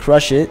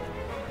 Crush it.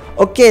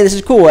 Okay, this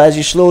is cool. As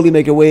you slowly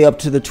make your way up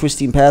to the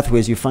twisting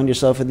pathways, you find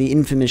yourself in the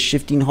infamous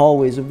shifting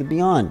hallways of the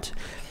beyond.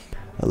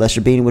 A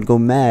lesser being would go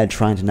mad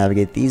trying to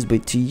navigate these,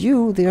 but to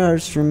you, they are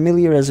as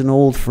familiar as an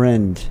old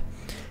friend.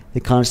 The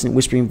constant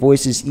whispering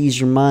voices ease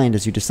your mind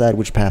as you decide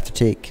which path to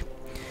take.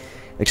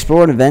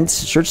 Explore an event,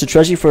 search the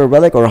treasury for a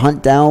relic, or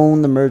hunt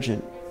down the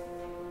merchant.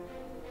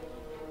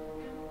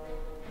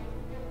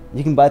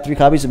 You can buy 3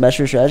 copies of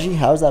Master Strategy?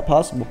 How is that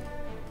possible?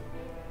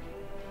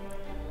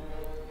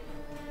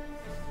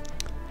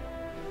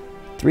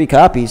 3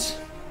 copies?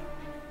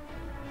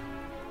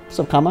 What's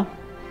up, comma?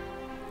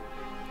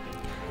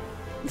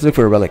 Let's look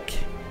for a relic.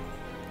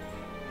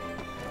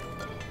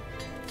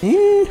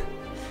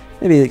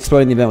 Maybe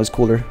exploring the event was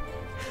cooler.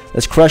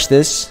 Let's crush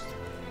this.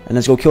 And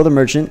let's go kill the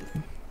merchant.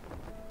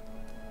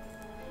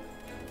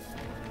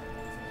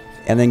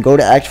 And then go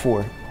to Act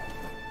 4.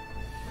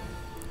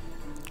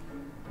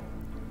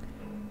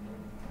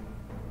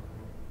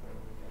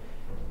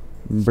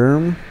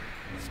 Burn.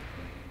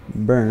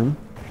 Burn.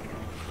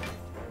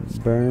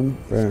 Burn.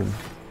 Burn.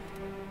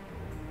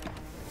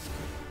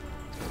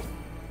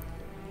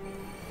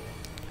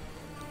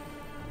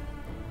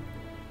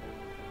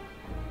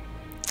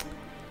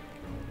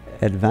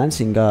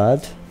 Advancing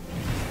God.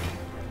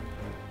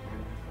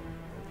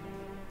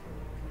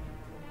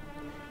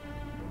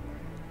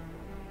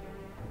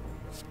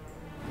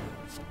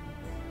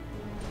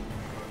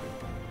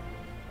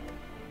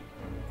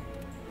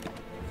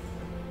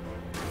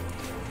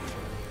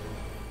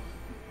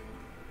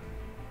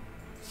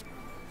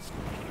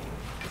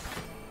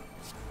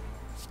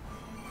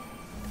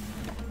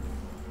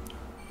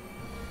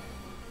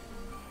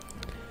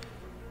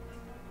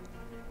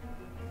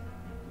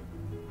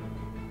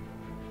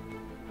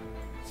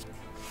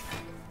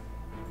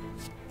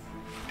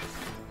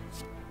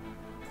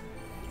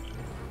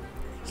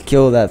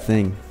 Kill that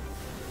thing.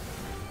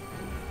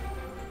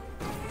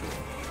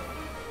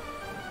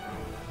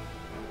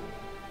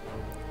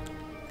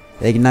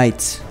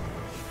 Ignite.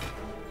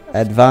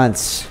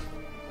 Advance.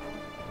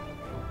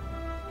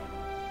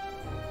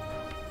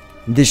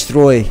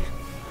 Destroy.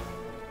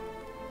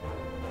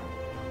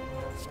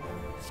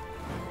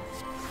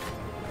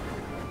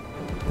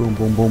 Boom,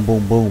 boom, boom,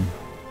 boom, boom.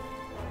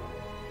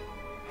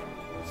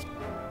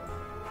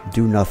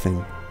 Do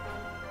nothing.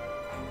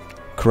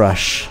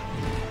 Crush.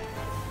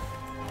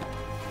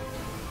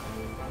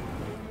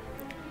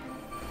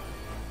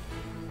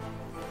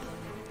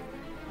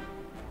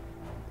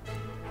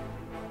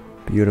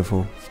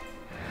 Beautiful.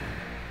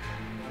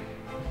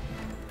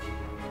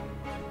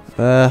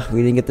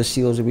 We didn't get the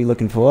seals that we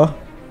looking for.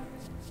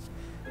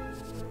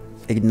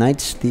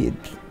 Ignite the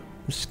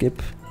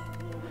skip.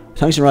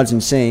 Tungsten rod's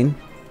insane.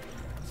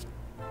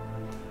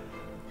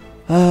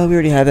 We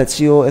already have that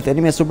seal. If the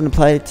enemy has soul burn,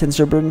 apply 10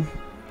 soul burn.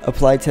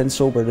 Apply 10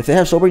 soul burn. If they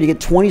have soul burn, you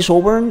get 20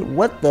 soul burn.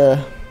 What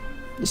the?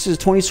 This is a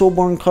 20 soul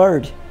burn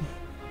card.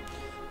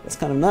 That's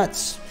kind of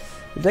nuts.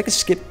 The deck is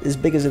skip as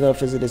big as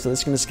enough as it is, so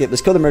let's gonna skip.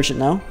 Let's kill the merchant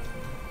now.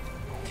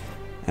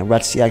 And we're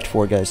at the Act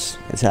 4, guys.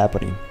 It's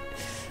happening.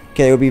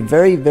 Okay, it would be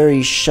very,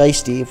 very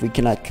shisty if we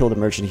cannot kill the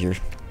merchant here.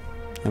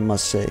 I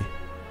must say.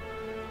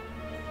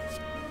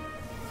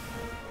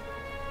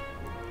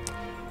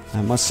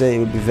 I must say it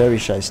would be very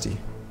shisty.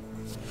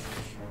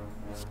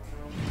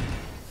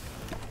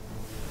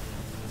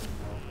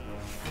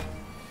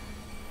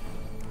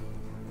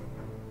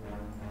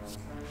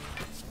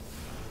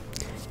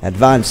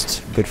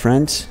 Advanced, good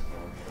friend.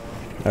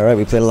 Alright,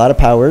 we played a lot of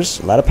powers.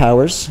 A lot of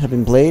powers have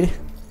been played.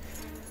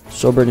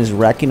 Soulburn is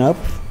racking up.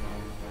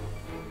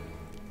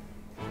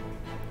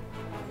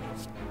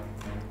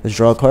 Let's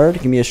draw a card.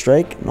 Give me a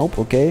strike. Nope,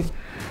 okay.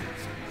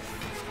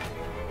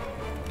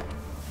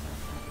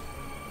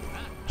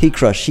 Heat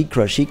crush, heat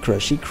crush, heat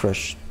crush, heat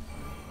crush.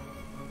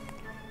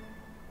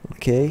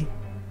 Okay.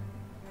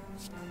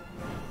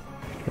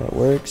 That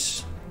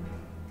works.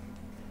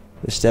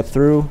 Let's step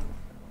through.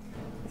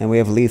 And we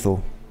have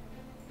lethal.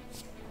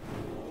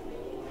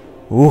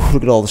 Ooh,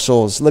 look at all the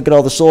souls. Look at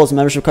all the souls.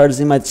 Membership card is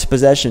in my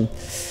possession.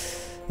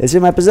 It's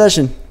in my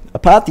possession.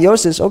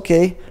 Apotheosis,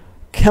 okay.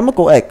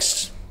 Chemical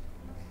X.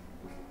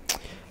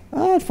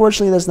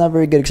 Unfortunately, that's not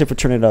very good except for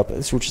turn it up,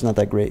 which is not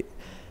that great.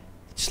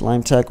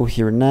 Slime tackle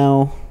here and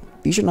now.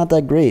 These are not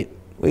that great.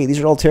 Wait, these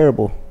are all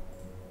terrible.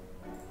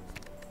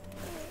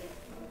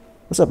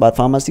 What's up, Bot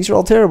Famas? These are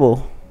all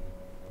terrible.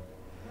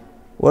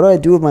 What do I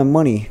do with my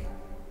money?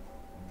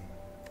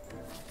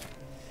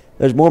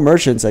 There's more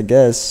merchants, I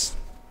guess.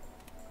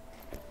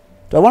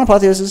 Do I want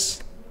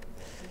apotheosis?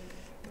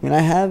 I mean, I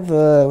have,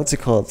 what's it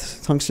called?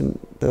 Tungsten,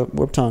 the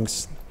warp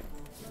tongues.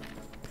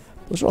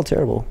 Those are all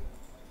terrible.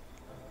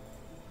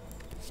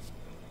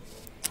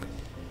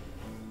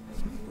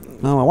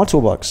 No, I want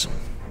toolbox.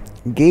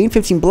 Gain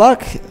 15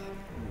 block,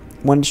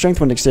 1 strength,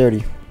 1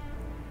 dexterity.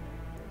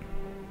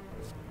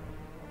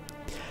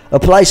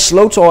 Apply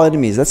slow to all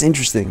enemies. That's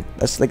interesting.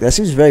 That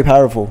seems very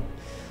powerful.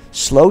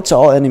 Slow to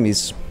all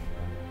enemies.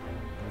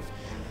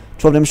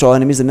 12 damage to all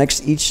enemies. The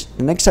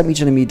next time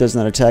each enemy does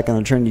not attack on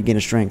a turn, you gain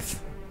a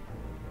strength.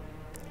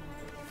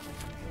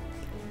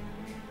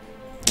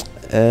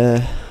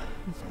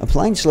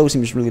 Applying slow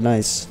seems really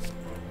nice.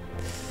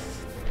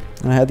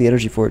 And I have the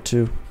energy for it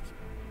too.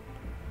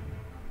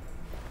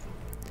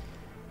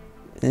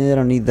 I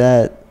don't need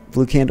that.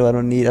 Blue candle, I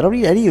don't need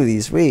any of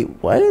these. Wait,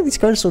 why are these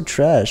cards so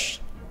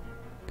trash?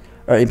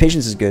 Alright,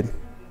 impatience is good.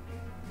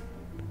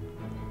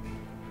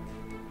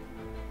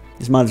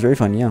 This mod is very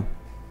fun, yeah.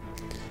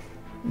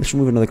 Let's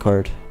remove another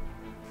card.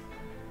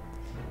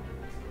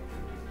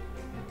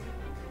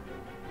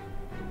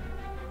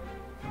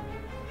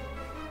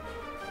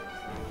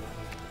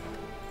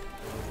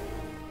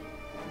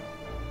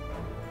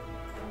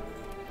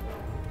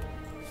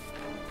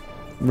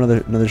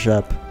 Another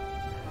shop.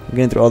 I'm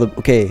getting through all the...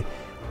 Okay.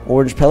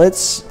 Orange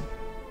pellets.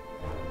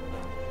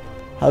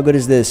 How good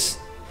is this?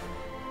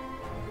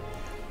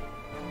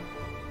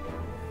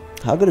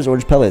 How good is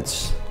orange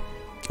pellets?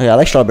 Okay, I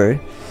like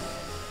strawberry.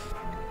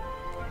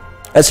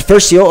 As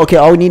first seal, okay,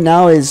 all we need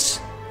now is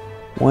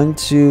 1,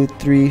 2,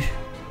 3,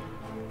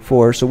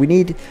 4. So we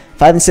need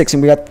 5 and 6,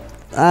 and we got...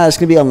 it's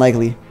going to be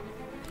unlikely.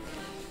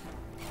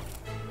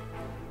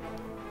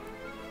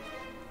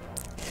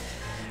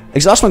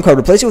 Exhaust one card.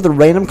 Replace it with a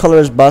random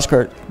colorless boss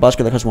card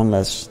that costs 1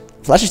 less.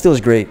 Flashy Steel is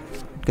great,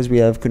 because we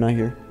have Kunai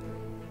here.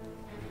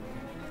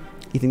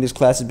 You think this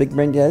class is big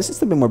brain? Yeah, it's a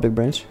little bit more big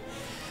brains.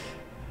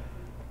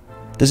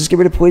 Does this get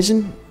rid of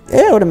poison?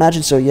 Yeah, I would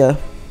imagine so, yeah.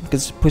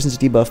 Because poison's a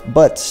debuff,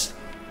 but...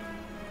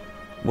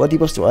 What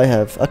debuffs do I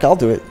have? Okay, I'll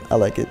do it. I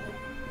like it.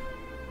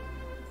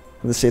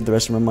 I'm gonna save the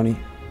rest of my money.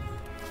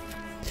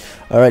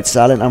 Alright,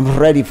 Silent, I'm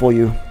ready for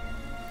you.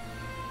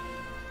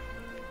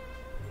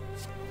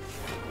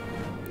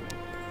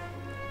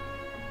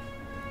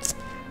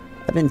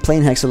 I've been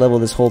playing Hexa level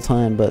this whole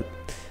time, but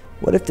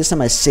what if this time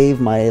I save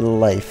my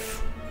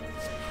life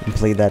and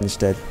play that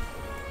instead?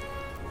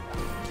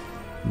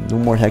 No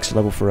more Hexa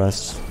level for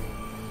us.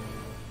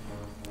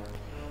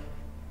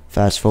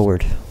 Fast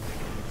forward.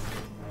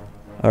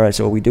 Alright,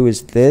 so what we do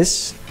is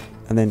this,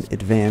 and then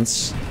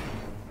advance.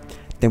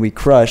 Then we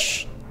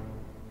crush.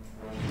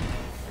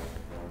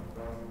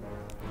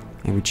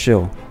 And we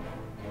chill.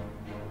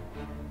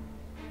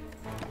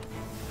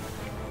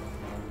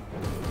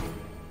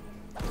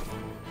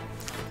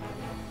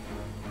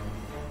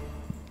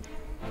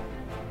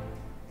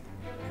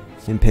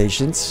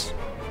 Impatience.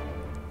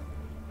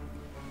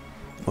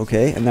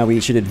 Okay, and now we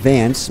should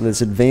advance.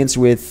 Let's advance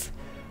with...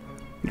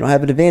 We don't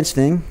have an advance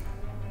thing.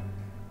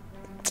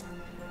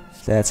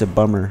 That's a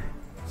bummer.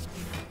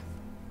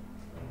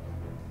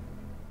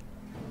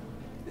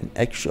 An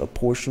extra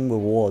portion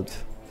reward.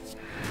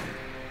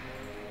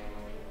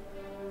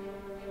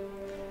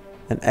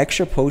 An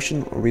extra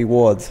potion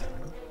reward.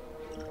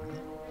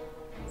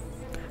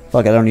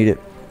 Fuck, I don't need it.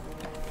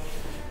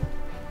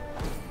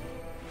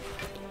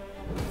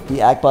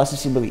 The act bosses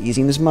seem really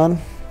easy in this mod.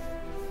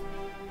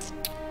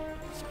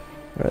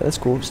 Alright, that's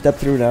cool. Step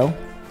through now.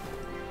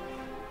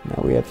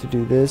 Now we have to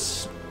do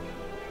this.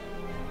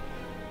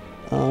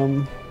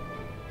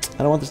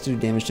 I don't want this to do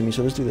damage to me,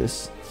 so let's do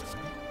this.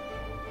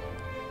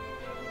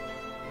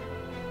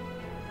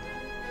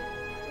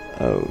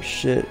 Oh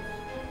shit.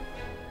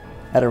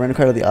 Add a random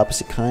card of the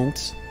opposite kind.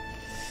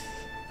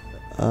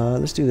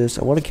 Let's do this.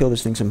 I want to kill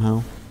this thing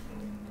somehow.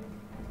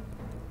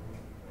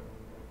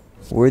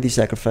 Worthy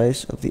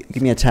sacrifice of the...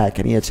 Give me attack.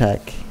 I need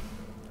attack.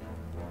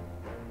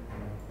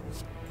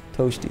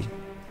 Toasty.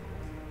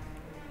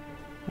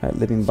 Alright,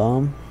 living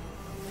bomb.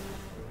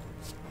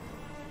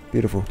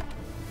 Beautiful.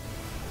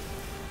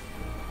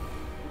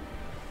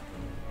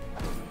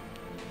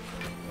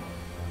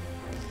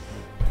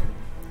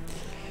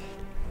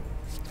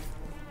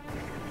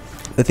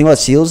 The thing about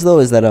seals though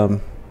is that the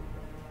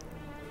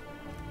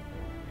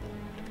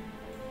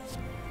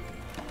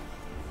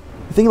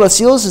thing about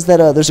seals is that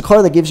there's a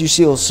card that gives you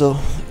seals, so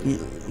you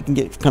can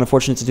get kind of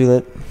fortunate to do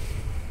that.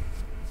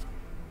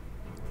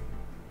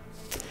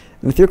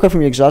 And the third card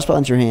from your exhaust pile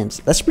into your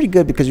hands. That's pretty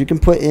good because you can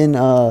put in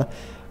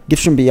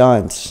Gifts from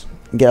Beyond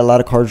and get a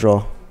lot of card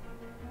draw.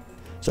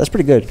 So that's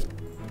pretty good.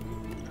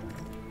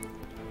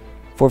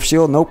 Fourth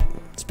seal, nope.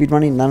 Speed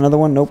running, not another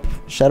one, nope.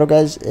 Shadow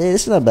guys,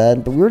 this is not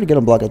bad, but we already get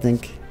a block, I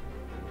think.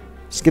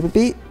 Skip a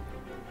beat?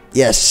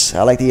 Yes,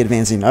 I like the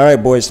advancing.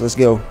 Alright, boys, let's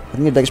go. I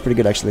think the deck's pretty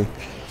good, actually.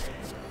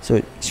 So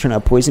he's trying to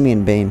poison me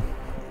and Bane.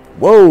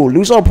 Whoa,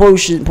 lose all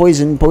poison.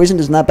 Poison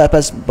does not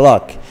bypass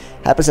block.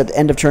 Happens at the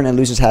end of turn and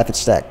loses half its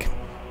stack.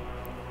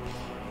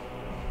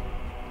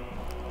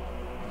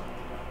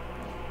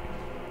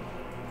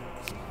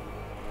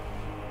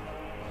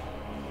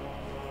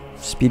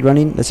 Speed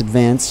running, let's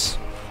advance.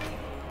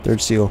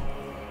 Third seal.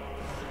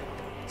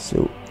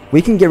 So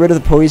we can get rid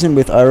of the poison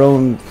with our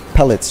own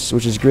pellets,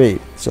 which is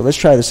great. So let's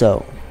try this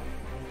out.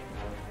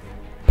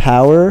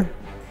 Power.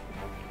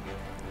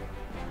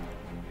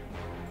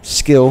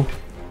 Skill.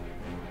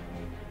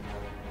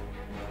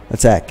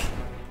 Attack.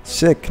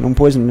 Sick. No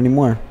poison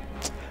anymore.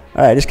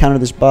 Alright, I just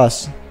countered this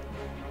boss.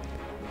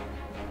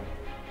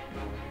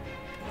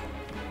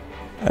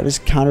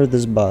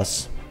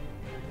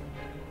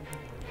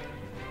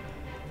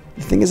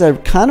 The thing is, I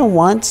kind of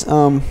want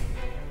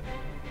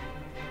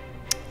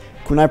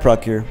Kunai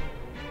proc here,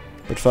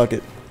 but fuck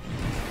it.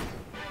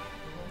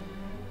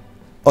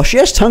 Oh, she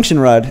has Tungsten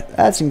Rod.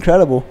 That's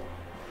incredible.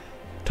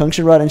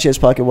 Tungsten Rod, and she has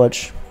Pocket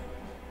Watch.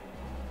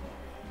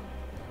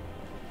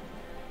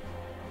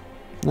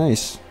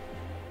 Nice.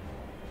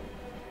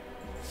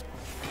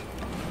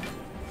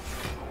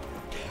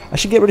 I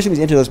should get rid of some of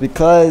these antidotes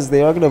because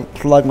they are going to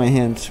plug my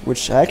hand,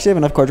 which I actually have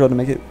enough card draw to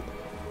make it.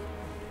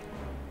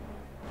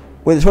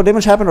 Wait, the 12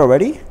 damage happened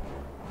already?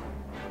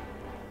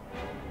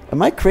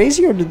 Am I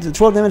crazy, or did the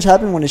 12 damage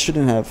happen when it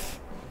shouldn't have?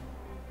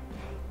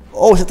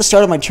 Oh, it's at the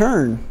start of my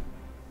turn.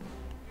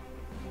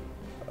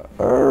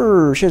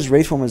 She has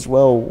Wraith Form as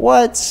well.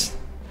 What?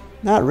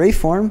 Not Wraith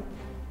Form.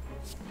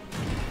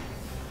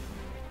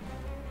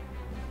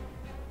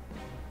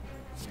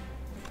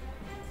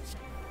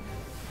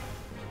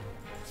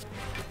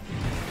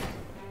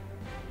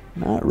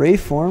 Not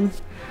Wraith Form.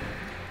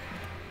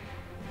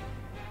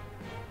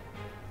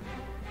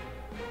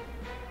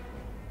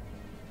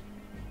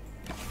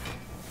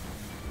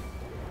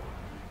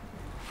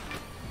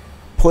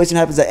 Poison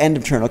happens at end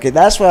of turn. Okay,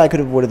 that's why I could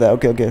have avoided that.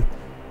 Okay, okay.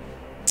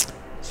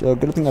 So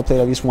good thing I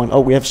played at least one. Oh,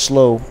 we have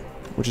slow,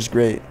 which is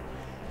great.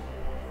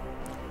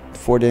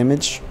 4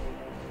 damage.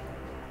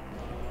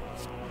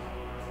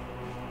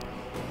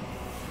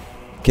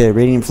 Okay,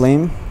 Radiant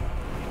Flame.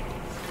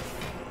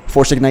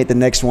 Force Ignite the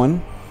next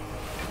one.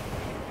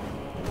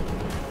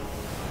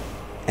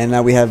 And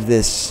now we have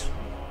this.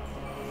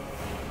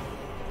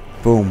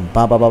 Boom.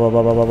 Ba ba ba ba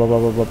ba ba ba ba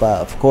ba ba ba.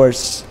 Of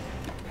course,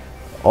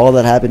 all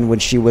that happened when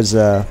she was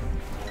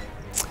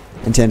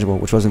intangible,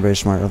 which wasn't very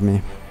smart of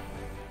me.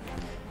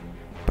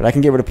 But I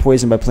can get rid of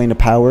poison by playing a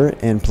power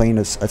and playing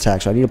an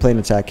attack. So I need to play an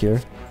attack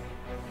here.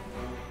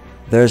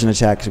 There's an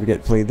attack. So we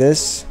get play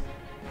this.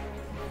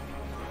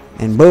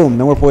 And boom,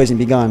 no more poison,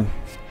 be gone.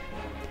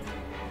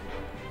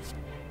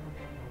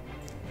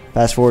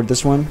 Fast forward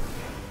this one.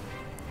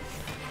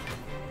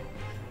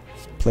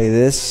 Play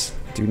this.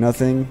 Do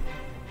nothing.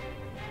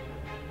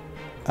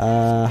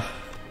 Alright,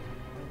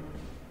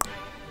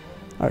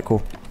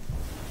 cool.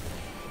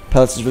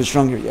 Pellets is really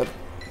strong here, yep.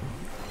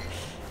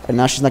 And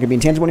now she's not going to be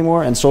intangible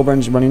anymore, and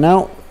Soulburn's running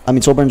out. I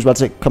mean, Soulburn's about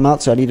to come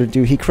out, so I need to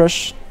do Heat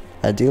Crush,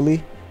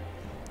 ideally.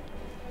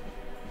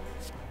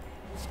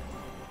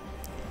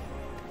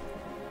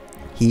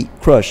 Heat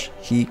Crush.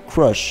 Heat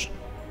Crush.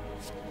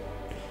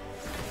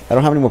 I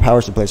don't have any more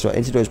powers to play, so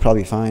Antidote is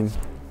probably fine.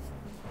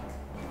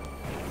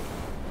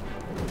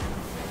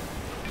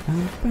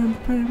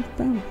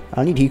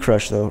 I need Heat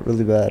Crush, though,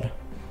 really bad.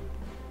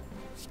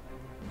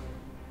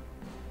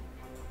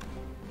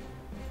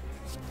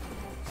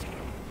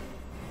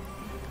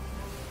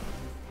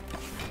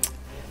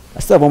 I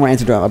still have one more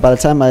Antidote. By the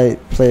time I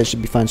play it,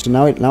 should be fine. So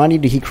now I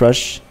need to Heat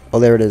Crush. Oh,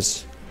 there it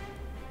is.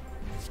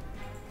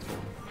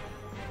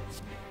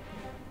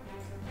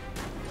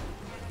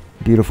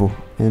 Beautiful.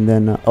 And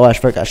then, oh, I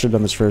should have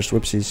done this first.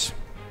 Whoopsies.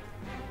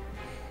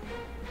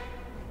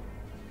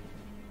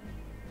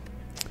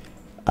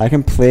 I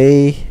can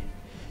play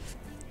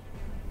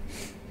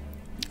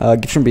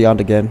Gift from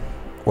Beyond again.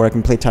 Or I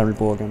can play Time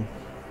Repool again.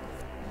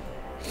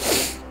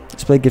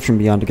 Let's play Gift from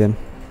Beyond again.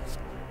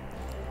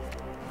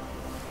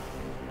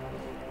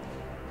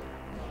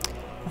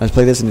 Let's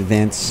play this in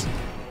advance.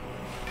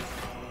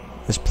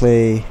 Let's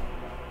play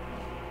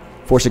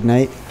Force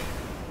Ignite.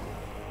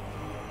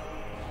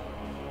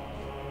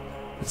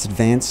 Let's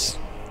advance.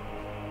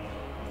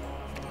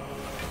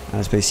 And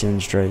let's play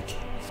Searing Strike.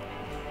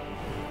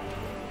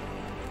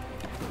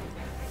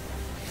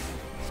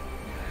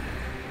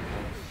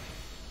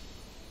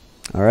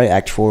 Alright,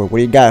 Act 4. What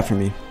do you got for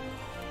me?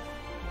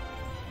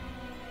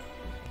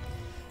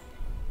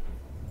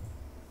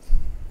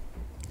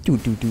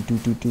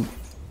 Do.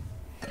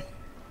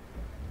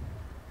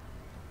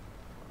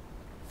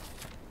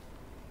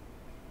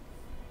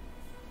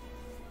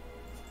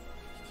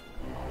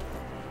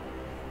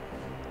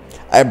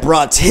 I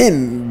brought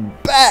him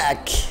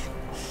back.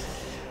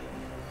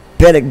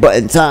 Panic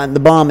button time, the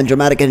bomb and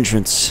dramatic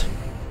entrance.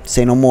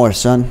 Say no more,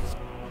 son.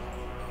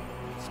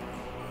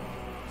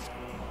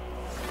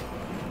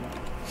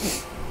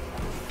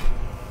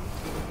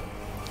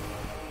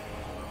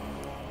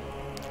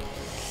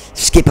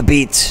 Skip a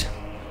beat.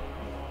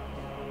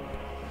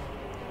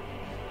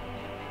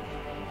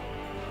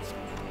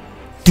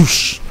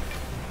 Douche.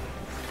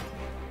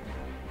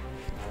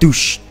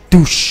 Douche.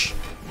 Douche.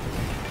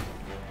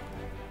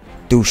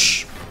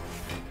 Douche.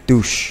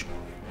 Douche.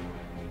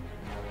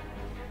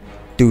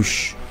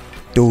 Douche.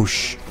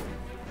 Douche.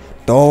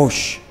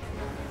 Douche.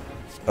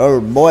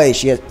 Oh boy,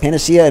 she has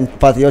Panacea and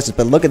Apotheosis,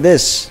 but look at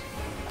this.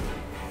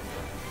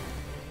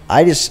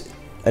 I just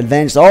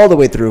advanced all the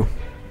way through.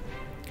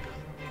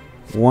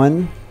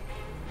 1,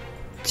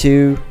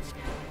 2,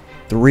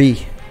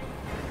 3.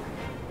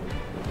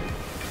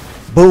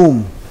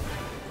 Boom.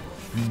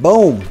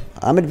 Boom.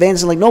 I'm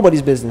advancing like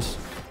nobody's business.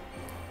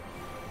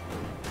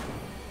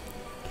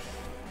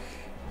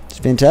 It's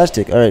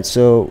fantastic. Alright,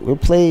 so we'll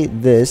play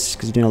this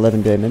because we're doing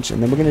 11 damage,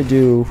 and then we're going to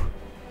do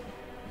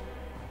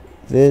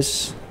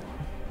this.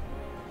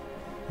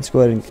 Let's go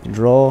ahead and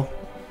draw.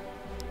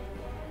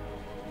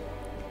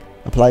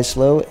 Apply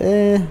slow.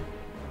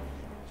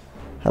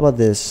 How about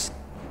this?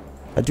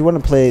 I do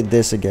want to play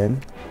this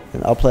again,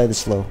 and I'll play the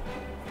slow.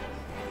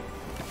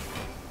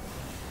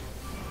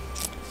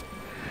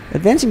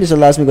 Advancing just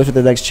allows me to go through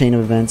the next chain of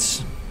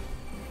events.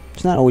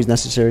 It's not always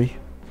necessary.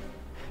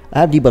 I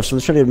have debuffs, so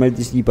let's try to remove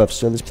these debuffs.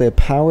 So let's play a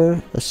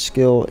power, a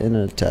skill, and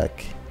an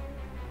attack.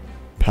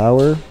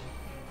 Power.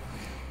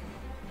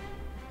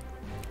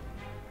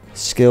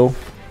 Skill.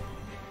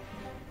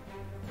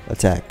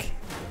 Attack.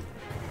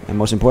 And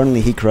most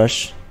importantly, Heat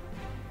Crush.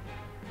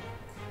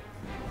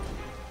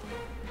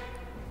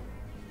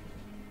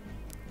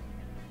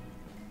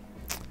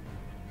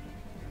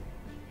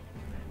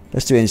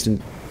 Let's do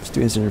instant. Let's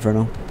do instant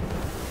Inferno.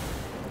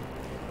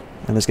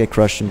 And let's get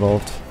Crush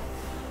involved.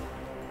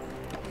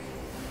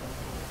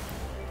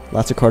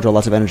 Lots of card draw,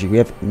 lots of energy. We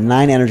have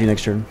 9 energy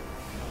next turn.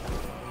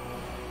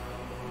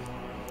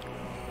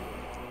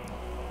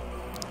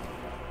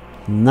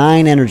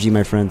 Nine energy,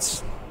 my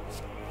friends.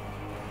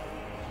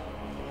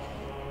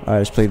 Alright,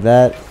 let's play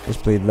that.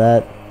 Let's play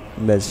that.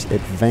 Let's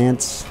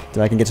advance.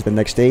 Then I can get to the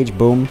next stage.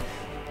 Boom.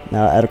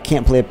 Now, I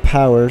can't play a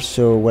power,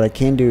 so what I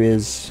can do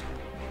is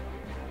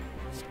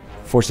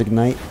Force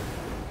Ignite.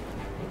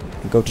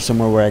 And go to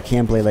somewhere where I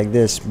can play like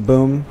this.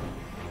 Boom.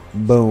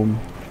 Boom.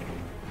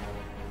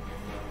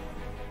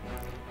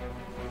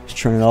 Let's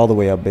turn it all the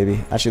way up, baby.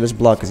 Actually, let's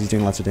block because he's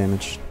doing lots of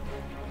damage.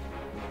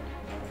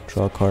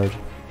 Draw a card.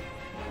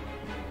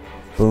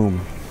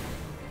 Boom.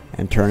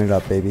 And turn it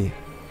up, baby.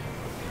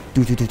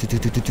 Do.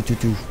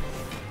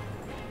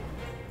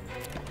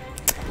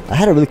 I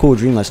had a really cool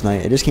dream last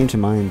night. It just came to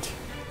mind.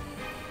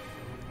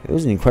 It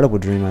was an incredible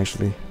dream,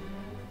 actually.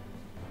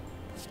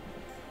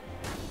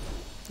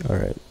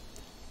 Alright.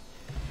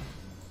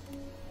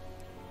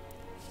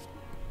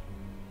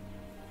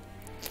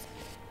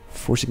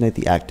 Force Ignite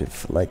the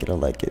active. I like it, I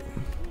like it.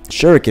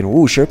 Shuriken.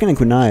 Ooh, Shuriken and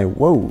Kunai.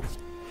 Whoa.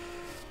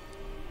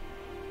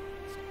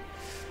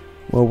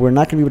 Well, we're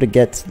not gonna be able to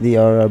get the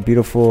our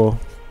beautiful.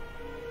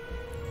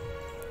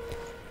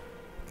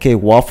 Okay,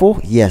 waffle.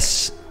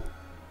 Yes.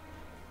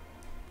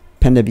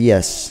 Pendeb.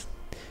 Yes.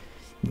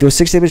 Do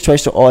 6 damage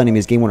twice to all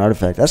enemies. Gain 1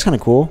 artifact. That's kind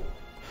of cool.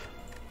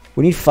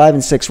 We need 5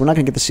 and 6. We're not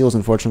gonna get the seals,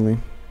 unfortunately.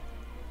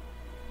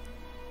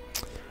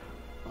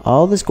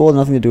 All this gold,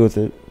 nothing to do with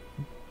it.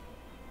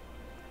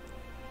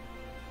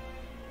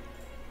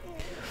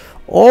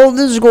 All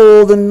this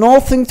gold and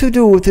nothing to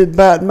do with it,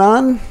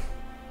 Batman.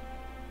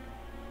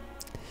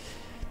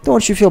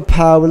 Don't you feel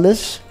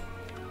powerless?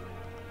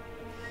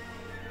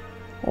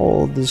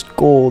 All this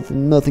gold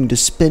and nothing to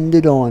spend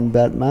it on,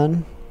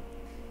 Batman.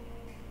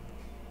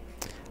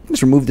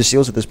 Just remove the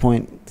seals at this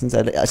point. Since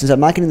I'm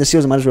not getting the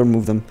seals, I might as well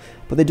remove them.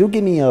 But they do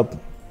give me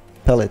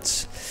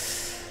pellets.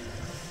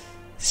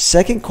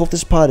 Second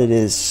cultist pot it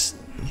is.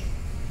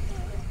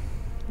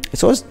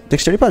 It's always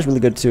dexterity pot is really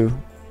good too.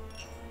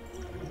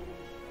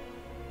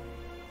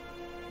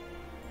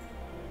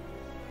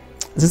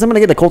 Since I'm gonna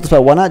get the cultist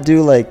pot, why not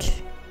do like?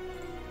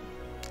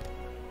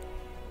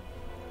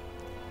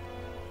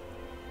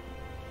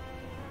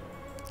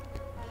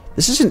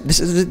 This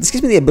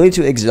gives me the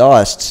ability to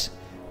exhaust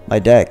my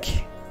deck.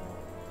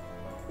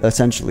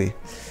 Essentially,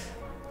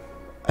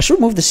 I should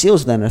remove the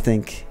seals then, I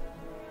think.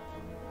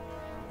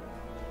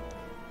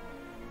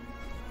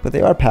 But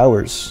they are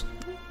powers,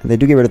 and they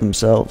do get rid of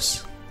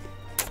themselves.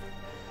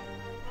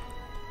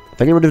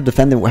 If I get rid of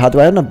defend, how do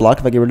I have enough block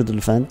if I get rid of the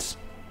defense?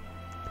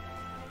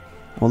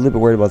 I'm a little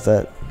bit worried about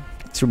that.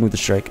 Let's remove the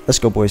strike. Let's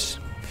go, boys.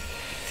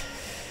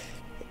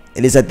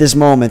 It is at this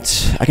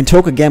moment. I can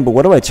toke again, but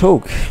what do I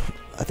toke?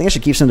 I think I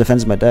should keep some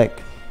defense in my deck.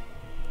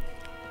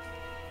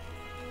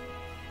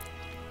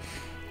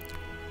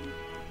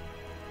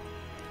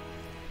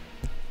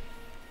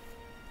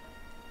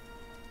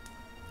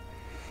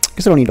 I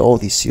guess I don't need all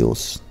of these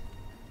seals.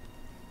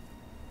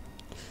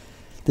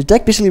 The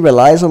deck basically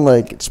relies on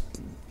like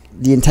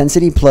the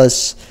intensity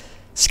plus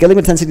scaling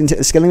with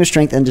intensity, scaling with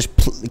strength, and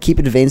just keep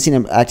advancing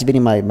and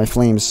activating my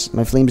flames.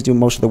 My flames do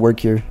most of the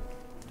work here.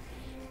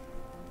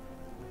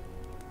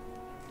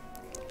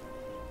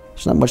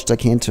 There's not much that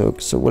I can toke,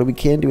 so what we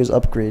can do is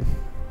upgrade.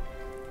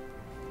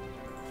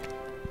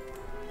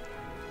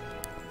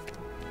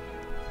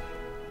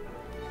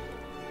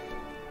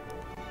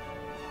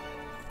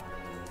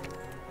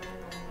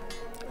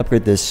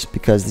 Upgrade this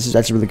because this is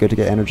actually really good to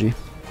get energy.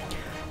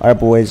 Alright,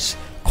 boys.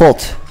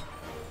 Colt.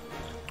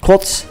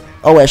 Colts.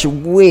 Oh, I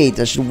should wait.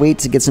 I should wait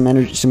to get some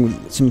energy,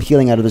 some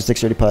healing out of this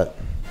dexterity pot.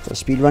 So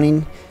speed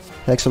running,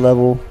 hexa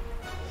level.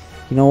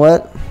 You know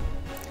what?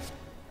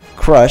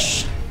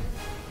 Crush.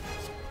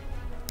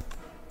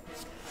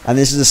 And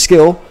this is a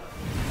skill.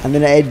 And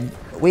then I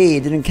wait,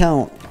 it didn't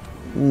count.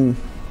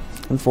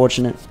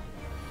 Unfortunate.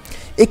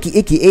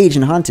 Icky, age,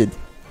 and haunted.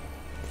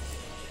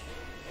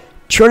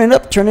 Turn it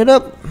up, turn it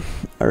up.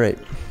 Alright.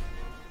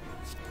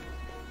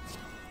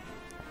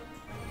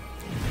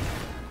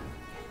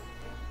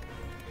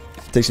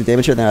 Take some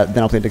damage here, then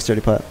I'll play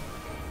dexterity pot.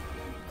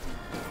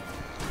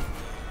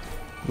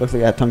 Looks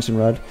like I have tungsten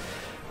rod.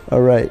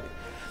 Alright.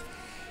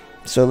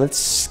 So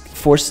let's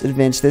force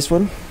advance this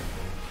one.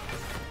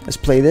 Let's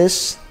play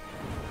this.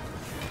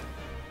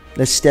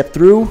 Let's step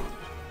through.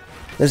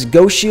 Let's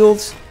go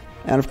shields.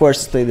 And of course,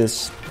 let's play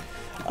this.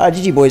 Alright,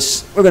 GG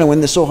boys. We're gonna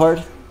win this so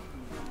hard.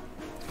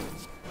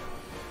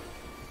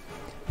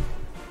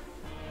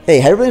 Hey,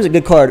 Hyperblame's a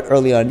good card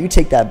early on. You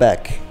take that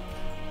back.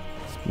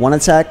 1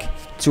 attack,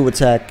 2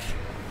 attack.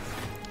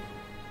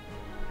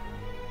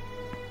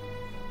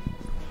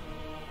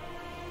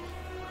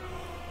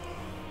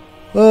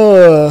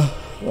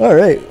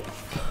 Alright.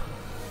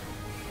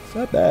 It's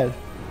not bad.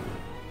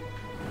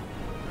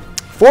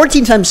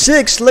 14 times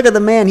 6. Look at the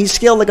man. He's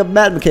scaled like a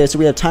bat. Okay, so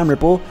we have time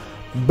ripple.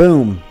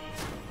 Boom.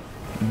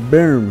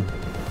 Boom.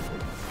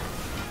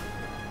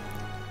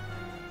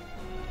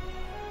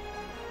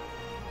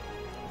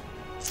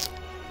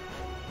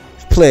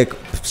 Play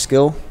a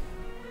skill.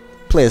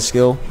 Play a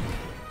skill.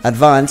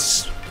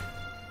 Advance.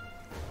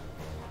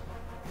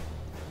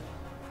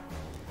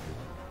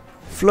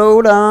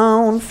 Flow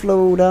down,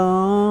 flow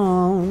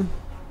down.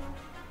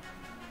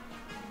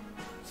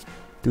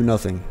 Do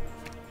nothing.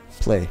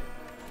 Play.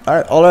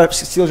 Alright, all our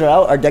seals are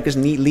out. Our deck is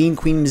neat, lean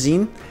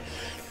cuisine.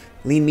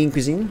 Lean, mean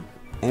cuisine.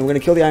 And we're going to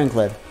kill the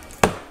Ironclad.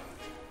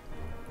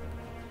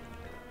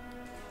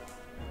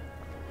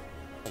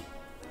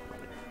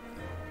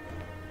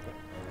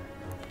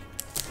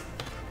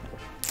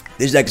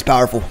 This deck is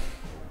powerful.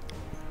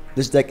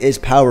 This deck is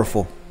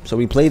powerful. So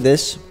we play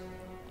this.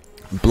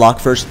 Block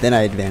first, then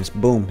I advance.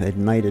 Boom.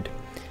 Ignited.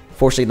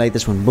 Force ignite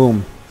this one.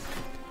 Boom.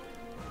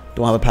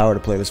 Don't have a power to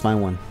play. Let's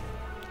find one.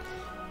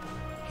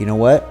 You know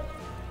what?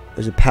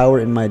 There's a power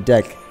in my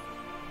deck.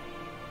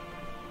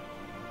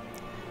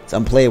 It's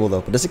unplayable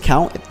though. But does it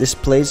count if this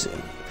plays?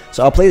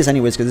 So I'll play this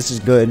anyways because this is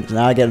good. So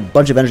now I get a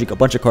bunch of energy, a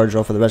bunch of card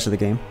draw for the rest of the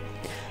game.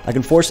 I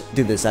can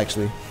do this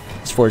actually.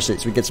 Let's force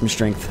it so we get some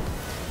strength.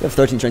 We have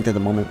 13 strength at the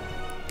moment.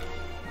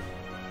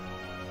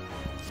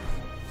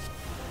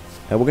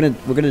 We're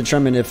gonna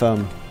determine if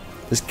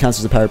this counts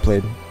as a power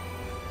played.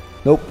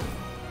 Nope.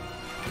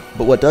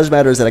 But what does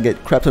matter is that I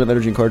get crap ton of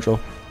energy and card draw.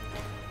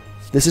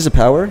 This is a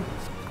power.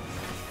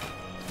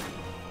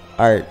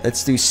 Alright,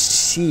 let's do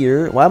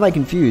Seer. Why am I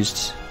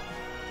confused?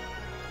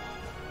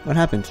 What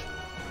happened?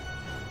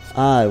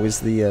 Ah, it was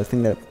the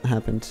thing that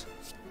happened.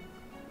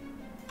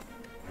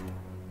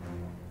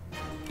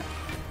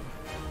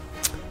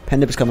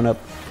 Pen Dip is coming up.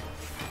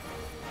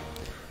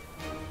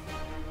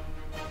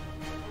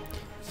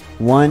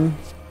 1,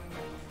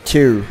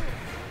 2.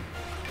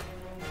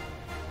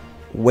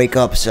 Wake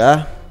up,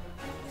 sir.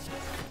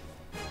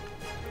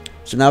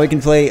 So now we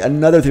can play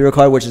another ethereal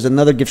card, which is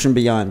another gift from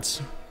beyond.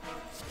 So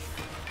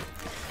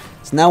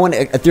now when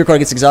a ethereal card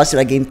gets exhausted,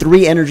 I gain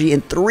 3 energy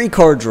and 3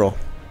 card draw.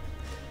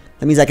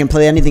 That means I can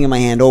play anything in my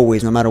hand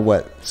always, no matter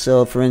what.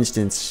 So, for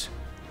instance,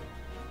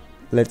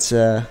 let's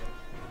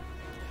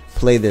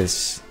play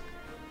this.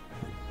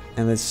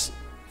 And let's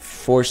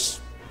force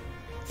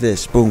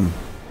this. Boom.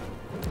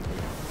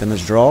 Then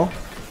let's draw.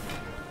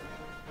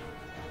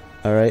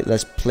 Alright,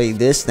 let's play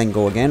this, then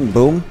go again.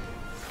 Boom.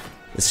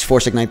 Let's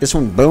force ignite this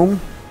one. Boom.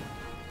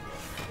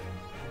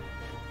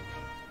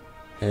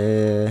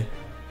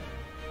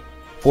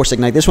 Force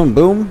ignite this one.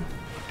 Boom.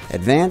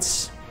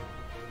 Advance.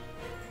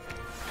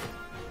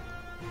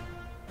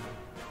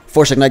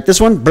 Force ignite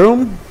this one.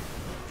 Boom.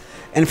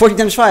 And 14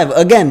 times 5.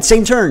 Again,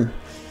 same turn.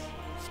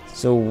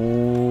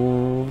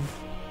 So...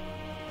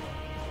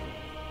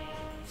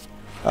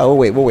 Oh,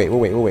 we'll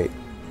wait.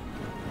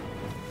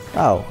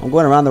 Wow, I'm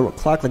going around the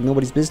clock like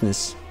nobody's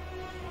business.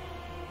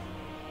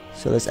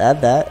 So let's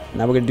add that.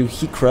 Now we're going to do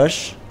Heat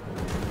Crush.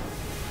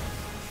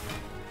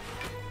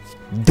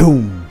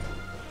 Doom.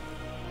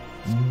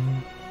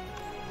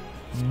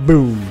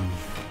 Boom.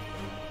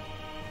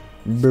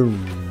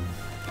 Boom.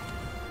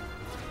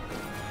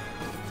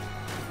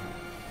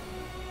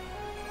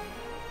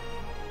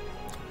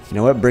 You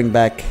know what? Bring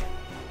back...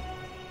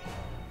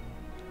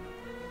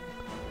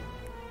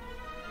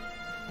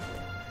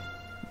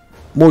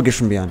 More Gifts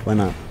from Beyond. Why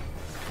not?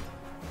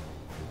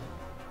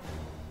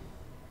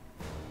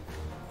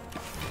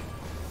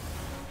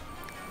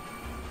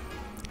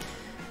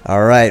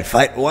 Alright,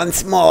 fight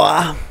once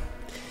more.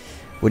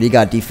 What do you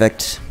got,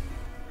 Defect?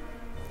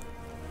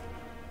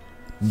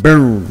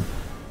 Boom.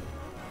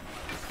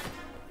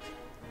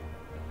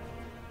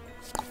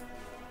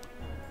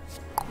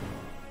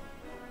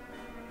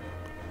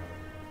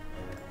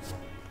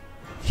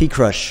 Heat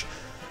Crush.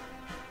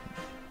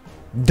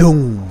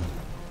 Doom.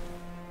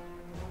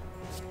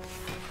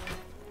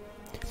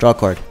 Draw a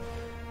card.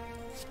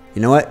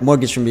 You know what? More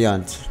Gifts from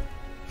Beyond.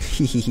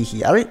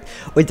 Wait,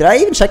 did I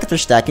even check if they're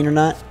stacking or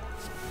not?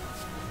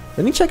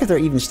 Let me check if they're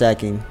even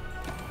stacking.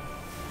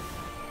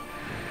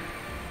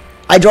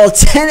 I draw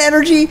 10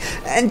 energy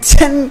and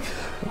 10...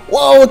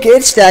 Whoa, okay,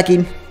 it's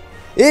stacking.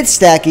 It's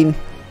stacking.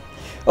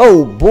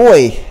 Oh,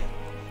 boy.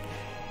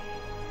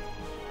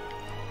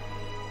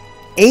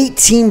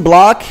 18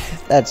 block?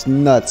 That's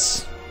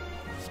nuts.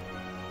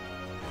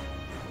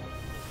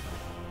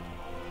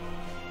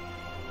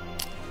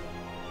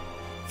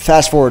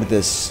 Fast forward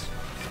this.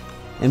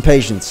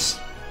 Impatience.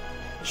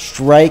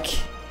 Strike.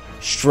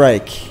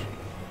 Strike.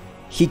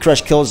 Heat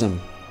Crush kills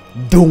him.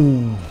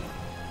 Doom.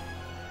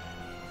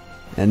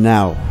 And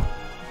now.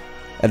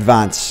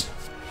 Advance.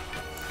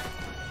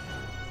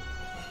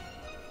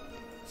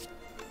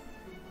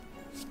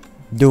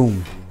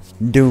 Doom.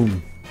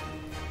 Doom.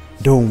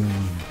 Doom.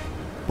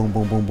 Boom,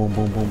 boom, boom, boom,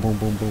 boom, boom, boom,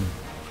 boom, boom.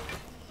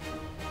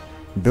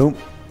 Boom.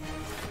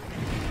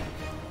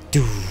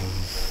 Doom.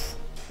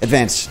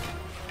 Advance.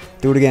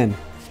 Do it again.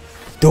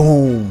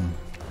 Doom.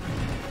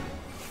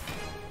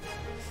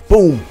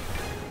 Boom.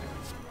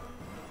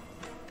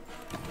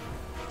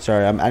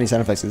 Sorry, I'm adding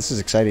sound effects. This is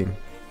exciting.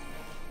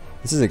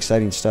 This is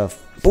exciting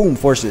stuff. Boom,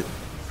 force it.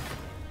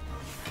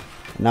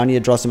 Now I need to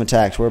draw some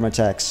attacks. Where are my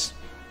attacks?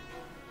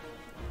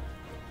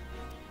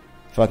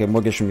 Fuck it,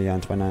 more Gifts from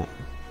Beyond. Why not?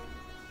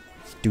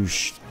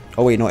 Douche.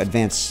 Oh wait, no,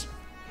 advance.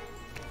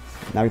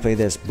 Now we play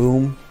this.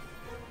 Boom.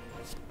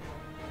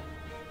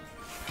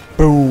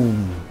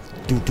 Boom.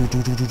 Do do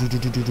do do do do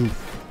do do do.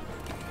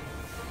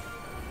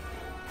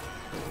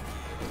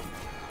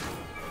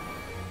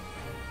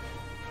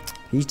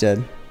 He's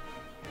dead.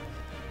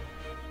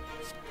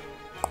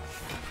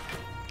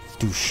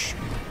 Douche.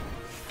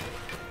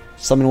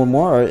 Summon one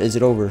more, or is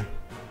it over?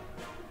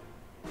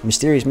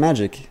 Mysterious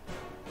magic.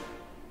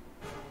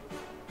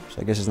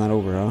 So I guess it's not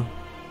over, huh?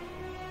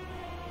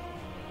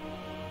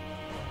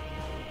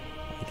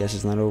 I guess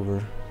it's not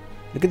over.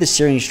 Look at the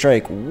Searing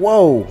Strike.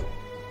 Whoa!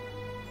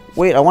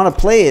 Wait, I want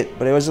to play it,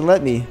 but it doesn't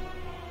let me.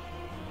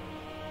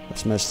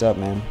 That's messed up,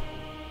 man.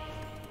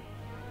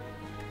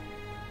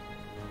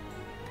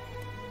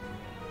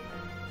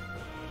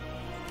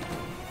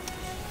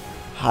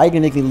 How are you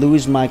gonna make me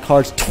lose my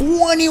cards?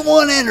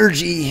 21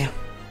 energy!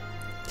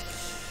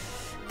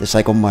 The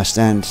cycle must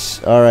end.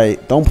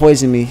 Alright, don't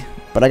poison me.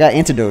 But I got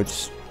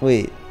antidotes.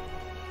 Wait.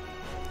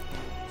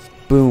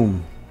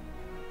 Boom.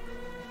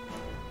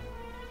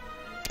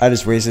 I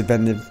just wasted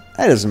Bended.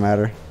 That doesn't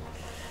matter.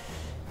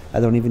 I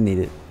don't even need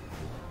it.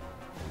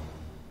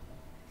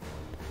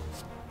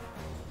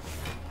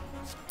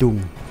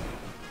 Doom.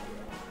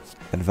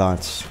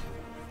 advance.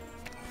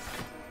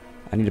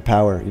 I need a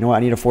power. You know what? I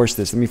need to force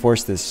this. Let me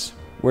force this.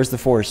 Where's the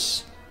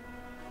force?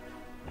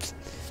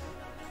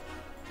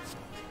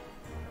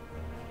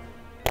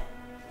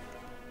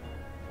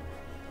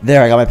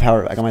 There, I got my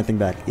power. I got my thing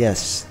back.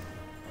 Yes.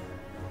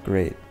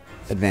 Great.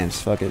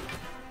 Advance. Fuck it.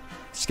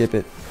 Skip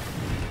it.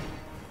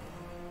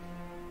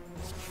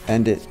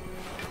 End it.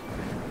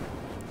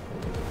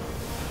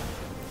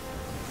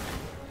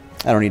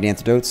 I don't need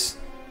antidotes.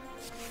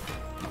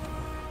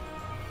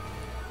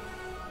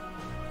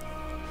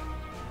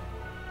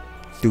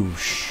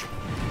 Douche.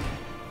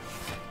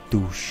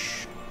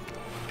 Douche.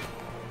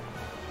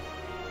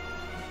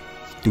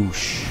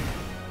 Douche.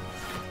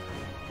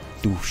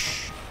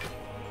 Douche.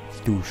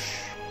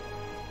 Douche.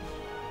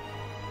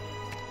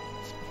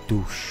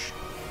 Douche.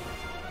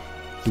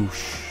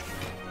 Douche.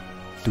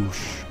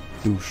 Douche.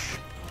 Douche.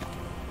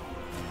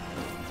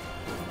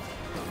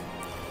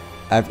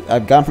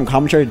 I've gone from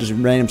commentary to just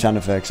random sound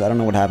effects. I don't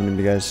know what happened to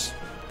me, guys.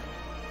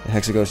 The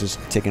Hexaghost is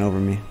taking over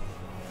me.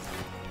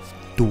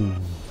 Doom.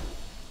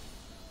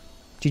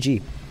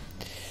 GG.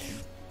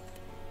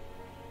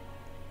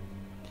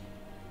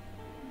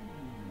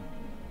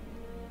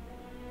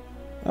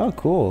 Oh,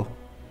 cool.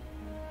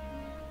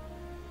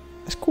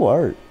 That's cool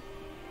art.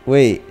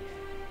 Wait.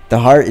 The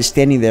heart is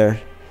standing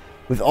there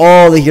with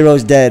all the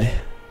heroes dead.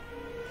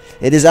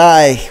 It is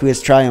I who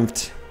has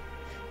triumphed.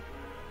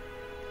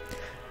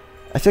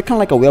 I feel kind of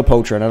like a whale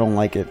poacher and I don't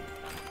like it.